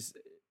 Was just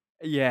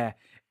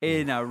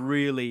in a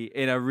really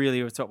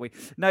over the top way.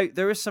 Now,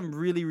 there is some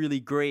really, really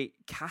great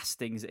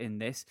castings in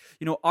this.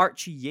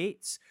 Archie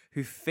Yates,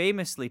 who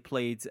famously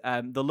played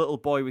the little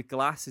boy with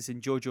glasses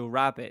in Jojo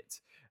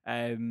Rabbit.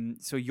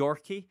 So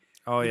Yorkie.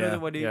 Oh the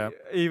one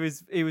he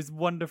was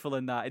wonderful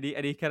in that,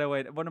 and he kind of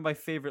went. One of my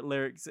favorite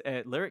one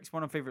of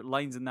my favorite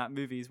lines in that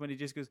movie is when he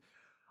just goes,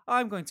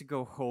 "I'm going to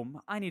go home.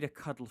 I need a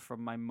cuddle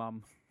from my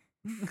mum."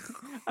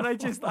 And I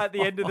just, at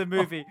the end of the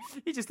movie,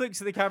 he just looks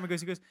at the camera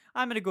and goes,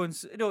 I'm going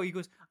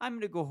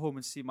to go home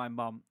and see my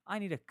mum. I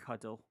need a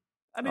cuddle.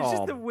 And it's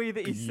just the way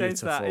that he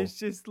says that. It's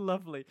just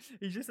lovely.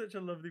 He's just such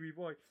a lovely wee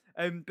boy.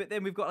 But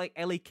then we've got like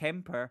Ellie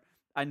Kemper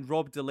and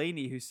Rob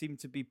Delaney, who seem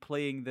to be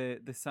playing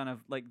the son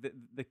of like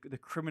the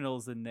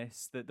criminals in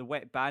this, the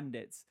wet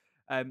bandits.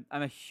 I'm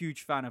a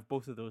huge fan of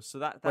both of those. So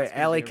that's wait,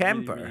 Ellie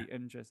Kemper, really, really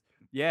interesting.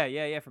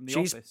 Yeah, from The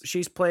Office.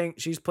 She's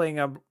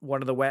playing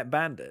one of the wet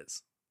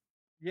bandits.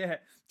 Yeah,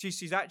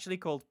 she's actually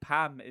called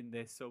Pam in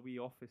this, so we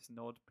Office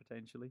nod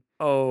potentially.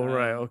 Oh,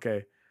 right,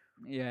 okay.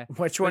 Yeah.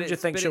 Which one do you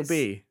think she'll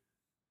be?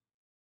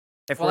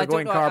 If we're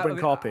going carbon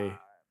copy.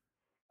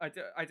 I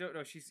don't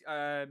know. She's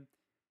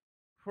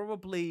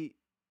probably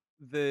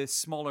the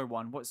smaller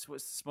one. What's the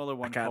smaller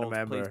one called? I can't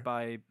remember. Played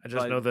by, I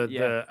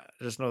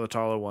just know the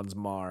taller one's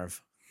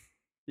Marv.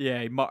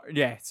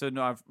 Yeah, So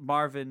no,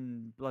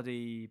 Marvin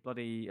bloody.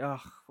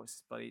 What's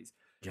his buddies?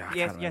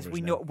 Yeah, yes,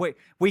 we know. Wait,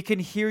 we can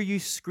hear you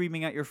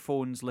screaming at your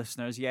phones,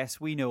 listeners.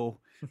 Yes, we know.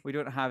 We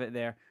don't have it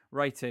there.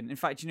 Right in. In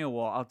fact, you know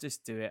what? I'll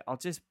just do it. I'll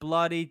just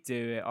bloody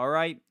do it. All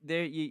right,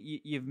 there.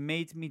 You've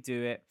made me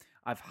do it.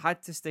 I've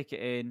had to stick it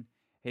in.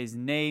 His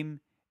name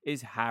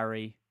is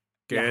Harry.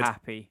 Good. You're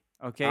happy,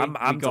 okay?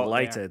 I'm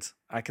delighted.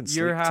 There. I can sleep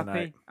You're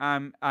happy.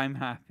 Tonight. I'm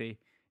happy.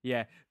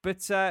 Yeah,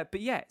 but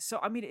yeah. So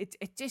I mean,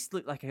 it just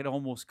looked like an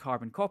almost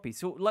carbon copy.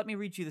 So let me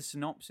read you the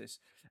synopsis.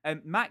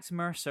 Max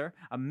Mercer,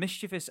 a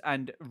mischievous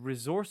and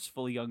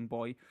resourceful young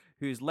boy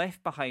who is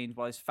left behind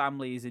while his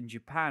family is in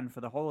Japan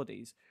for the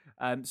holidays.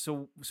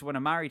 So when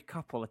a married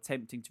couple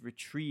attempting to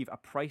retrieve a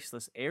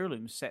priceless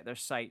heirloom set their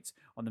sights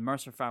on the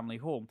Mercer family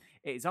home,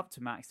 it is up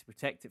to Max to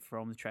protect it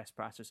from the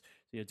trespassers.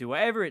 So he'll do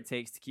whatever it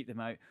takes to keep them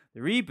out.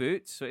 The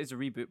reboot, so it is a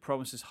reboot,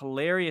 promises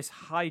hilarious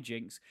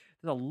hijinks.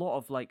 There's a lot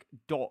of like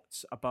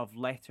dots above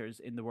letters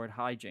in the word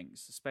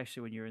hijinks,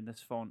 especially when you're in this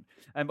font.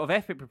 Of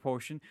epic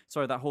proportion.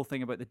 Sorry, that whole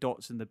thing about the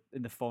dots in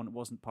the font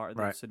wasn't part of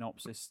the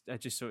synopsis.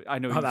 Just so I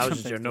know. Oh, that was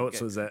just your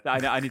notes, was it?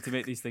 I need to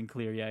make these things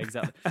clear. Yeah,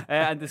 exactly.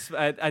 And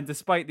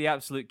despite the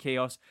absolute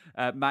chaos,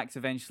 Max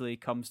eventually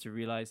comes to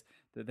realize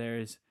that there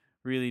is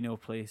really no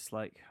place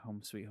like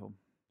Home Sweet Home.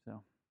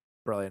 So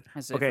brilliant.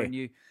 That's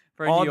okay.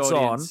 For a new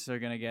audience, they're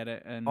gonna get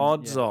it. And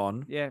odds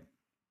on. Yeah.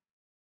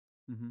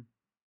 Mm-hmm.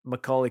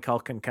 Macaulay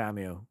Culkin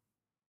cameo.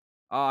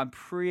 I'm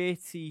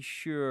pretty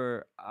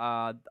sure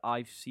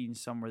I've seen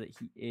somewhere that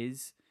he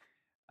is.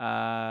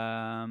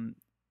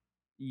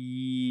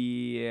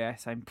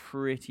 Yes, I'm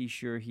pretty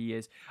sure he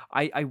is.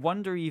 I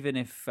wonder even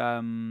if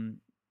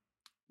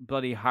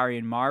bloody Harry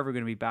and Marv are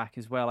going to be back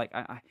as well. Like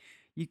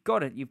you've got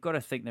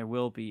to think there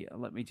will be.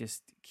 Let me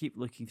just keep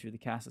looking through the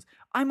casts.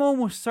 I'm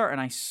almost certain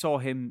I saw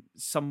him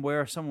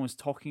somewhere. Someone was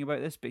talking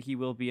about this, but he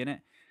will be in it.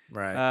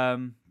 Right.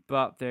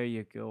 But there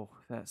you go.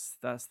 That's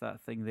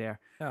that thing there.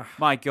 Oh,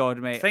 My God,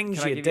 mate.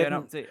 things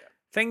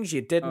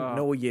you didn't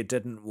know you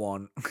didn't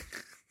want.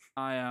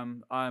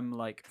 I'm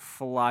like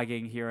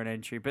flagging here an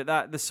entry,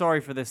 but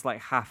sorry for this like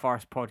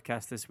half-arsed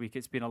podcast this week.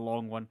 It's been a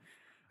long one.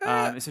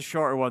 It's a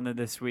shorter one than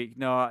this week.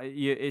 No,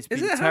 it's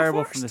been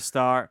terrible from the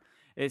start.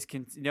 It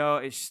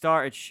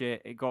started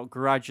shit. It got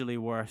gradually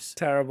worse.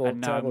 Terrible.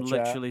 And now terrible I'm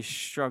literally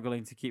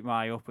struggling to keep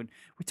my eye open.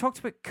 We talked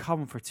about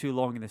cum for too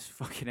long in this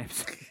fucking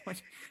episode.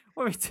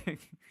 What are we doing?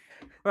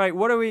 Right,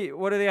 what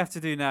do they have to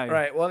do now?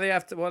 Right, what they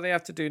have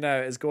to do now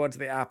is go onto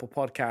the Apple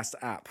Podcast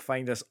app,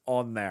 find us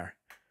on there,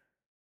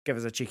 give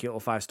us a cheeky little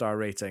 5-star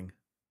rating,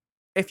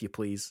 if you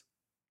please,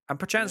 and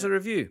perchance a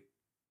review.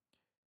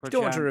 If you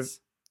don't want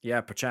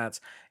to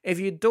perchance. If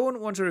you don't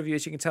want to review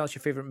us, you can tell us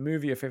your favorite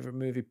movie, your favorite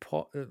movie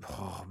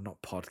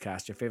not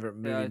podcast, your favorite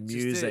movie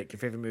music, your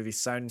favorite movie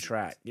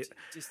soundtrack.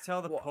 Just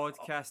tell the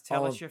podcast.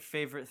 Tell us your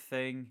favorite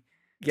thing.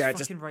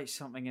 Just write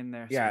something in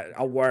there. Yeah,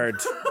 a word.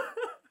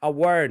 A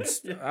word,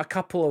 a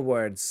couple of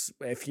words,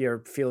 if you're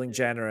feeling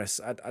generous.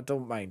 I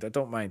don't mind.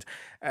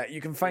 You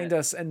can find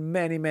us in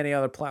many, many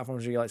other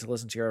platforms where you like to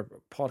listen to your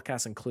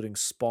podcasts, including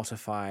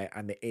Spotify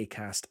and the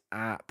Acast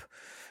app.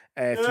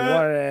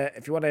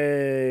 If you want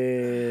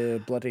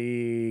to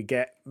bloody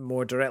get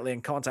more directly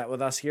in contact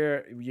with us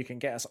here, you can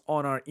get us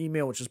on our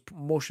email, which is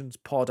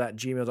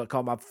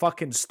promotionspod@gmail.com. I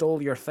fucking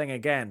stole your thing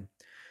again.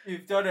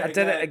 You've done it. I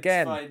did it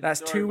again. That's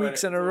 2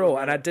 weeks in a row,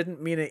 and I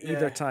didn't mean it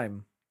either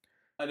time.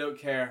 I don't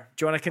care.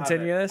 Do you want to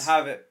continue this?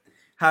 Have it.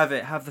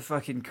 Have the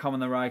fucking cum on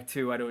the rag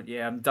too.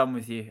 I'm done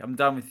with you. I'm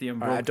broken.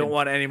 Right, I don't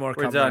want any more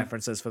cum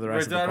references for the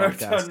rest of the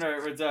podcast.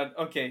 We're done.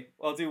 Okay,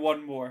 I'll do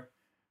one more.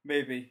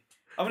 Maybe.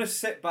 I'm going to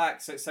sit back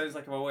so it sounds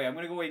like I'm away. I'm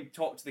going to go away and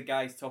talk to the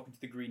guys talking to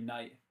the Green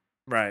Knight.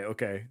 Right,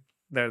 okay.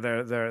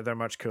 They're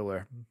much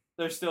cooler.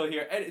 They're still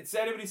here. Does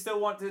anybody still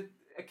want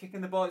a kick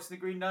in the balls to the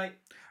Green Knight?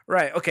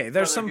 Right, okay.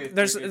 There's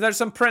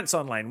some prints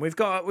online. We've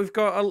got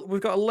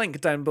a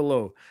link down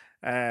below.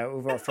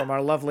 We've got from our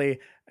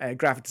lovely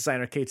graphic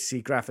designer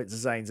KTC Graphic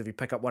Designs. If you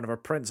pick up one of our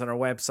prints on our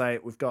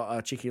website, we've got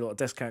a cheeky little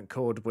discount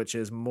code, which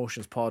is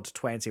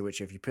MotionsPod20, which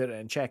if you put it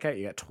in checkout,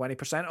 you get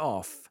 20%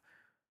 off.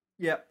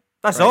 Yep.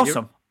 That's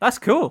awesome. That's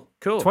cool.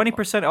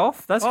 20%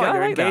 off. That's good.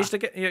 You're like engaged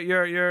that. again.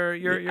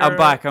 You're I'm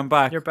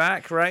back. You're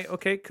back, right?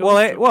 Okay, cool.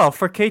 Well,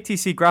 for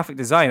KTC Graphic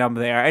Design, I'm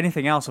there.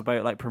 Anything else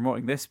about like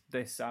promoting this,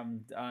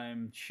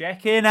 I'm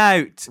checking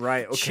out.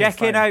 Right. Okay.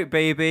 Checking out,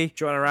 baby.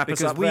 Do you want to wrap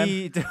us up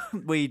then?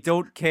 We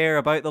don't care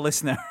about the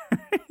listener.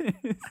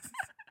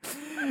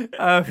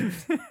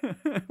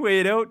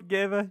 We don't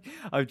give a.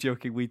 I'm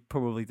joking. We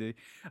probably do.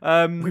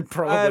 We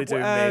probably do.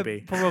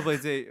 Maybe. Probably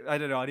do. I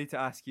don't know. I need to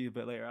ask you a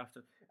bit later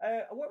after.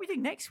 What are we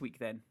doing next week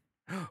then?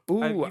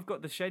 Ooh, you've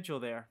got the schedule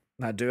there.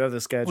 I do have the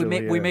schedule.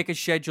 We make a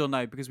schedule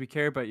now because we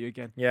care about you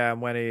again. Yeah,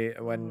 and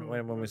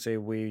when we say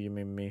we, you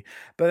mean me.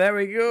 But there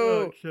we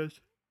go. Oh,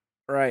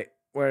 right,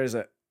 where is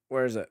it?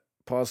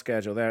 Pause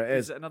schedule. There it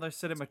is. Is it another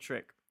cinema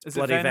trick? Is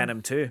bloody it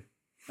Venom 2?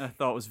 I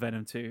thought it was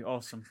Venom 2.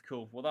 Awesome,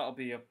 cool. Well, that'll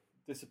be a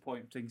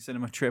disappointing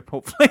cinema trip,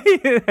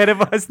 hopefully, ahead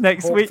of us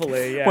next week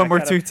when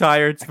we're too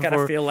tired. I kind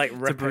of feel like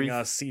ripping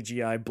a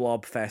CGI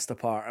blob fest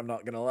apart. I'm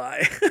not gonna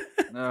lie.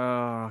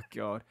 Oh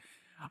God,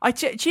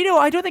 do you know?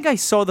 I don't think I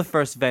saw the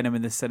first Venom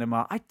in the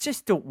cinema. I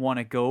just don't want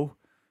to go.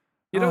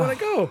 You don't want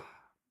to go?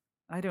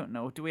 I don't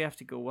know. Do we have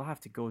to go? We'll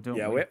have to go, don't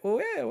we?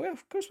 Yeah,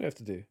 of course we have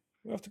to do.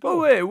 We have to go. Oh,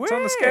 wait, it's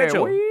on the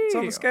schedule. It's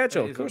on the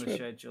schedule. It is on the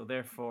schedule.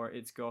 Therefore,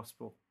 it's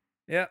gospel.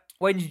 Yeah.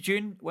 When's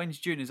June?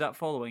 Is that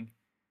following?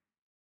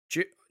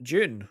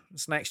 June.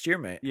 It's next year,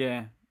 mate.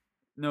 Yeah.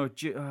 No,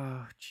 June.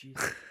 Oh,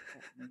 jeez.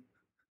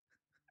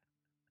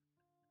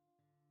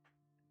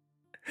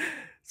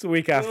 It's a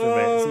week after,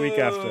 mate. It's a week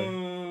after.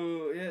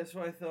 Oh, yeah, that's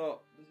what I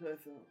thought.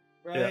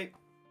 Right. Yeah.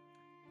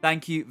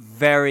 Thank you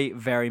very,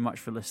 very much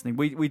for listening.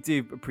 We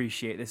do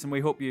appreciate this, and we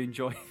hope you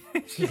enjoy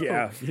it.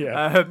 Yeah.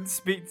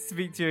 Speak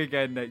to you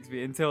again next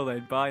week. Until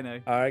then, bye now.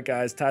 All right,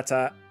 guys.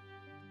 Ta-ta.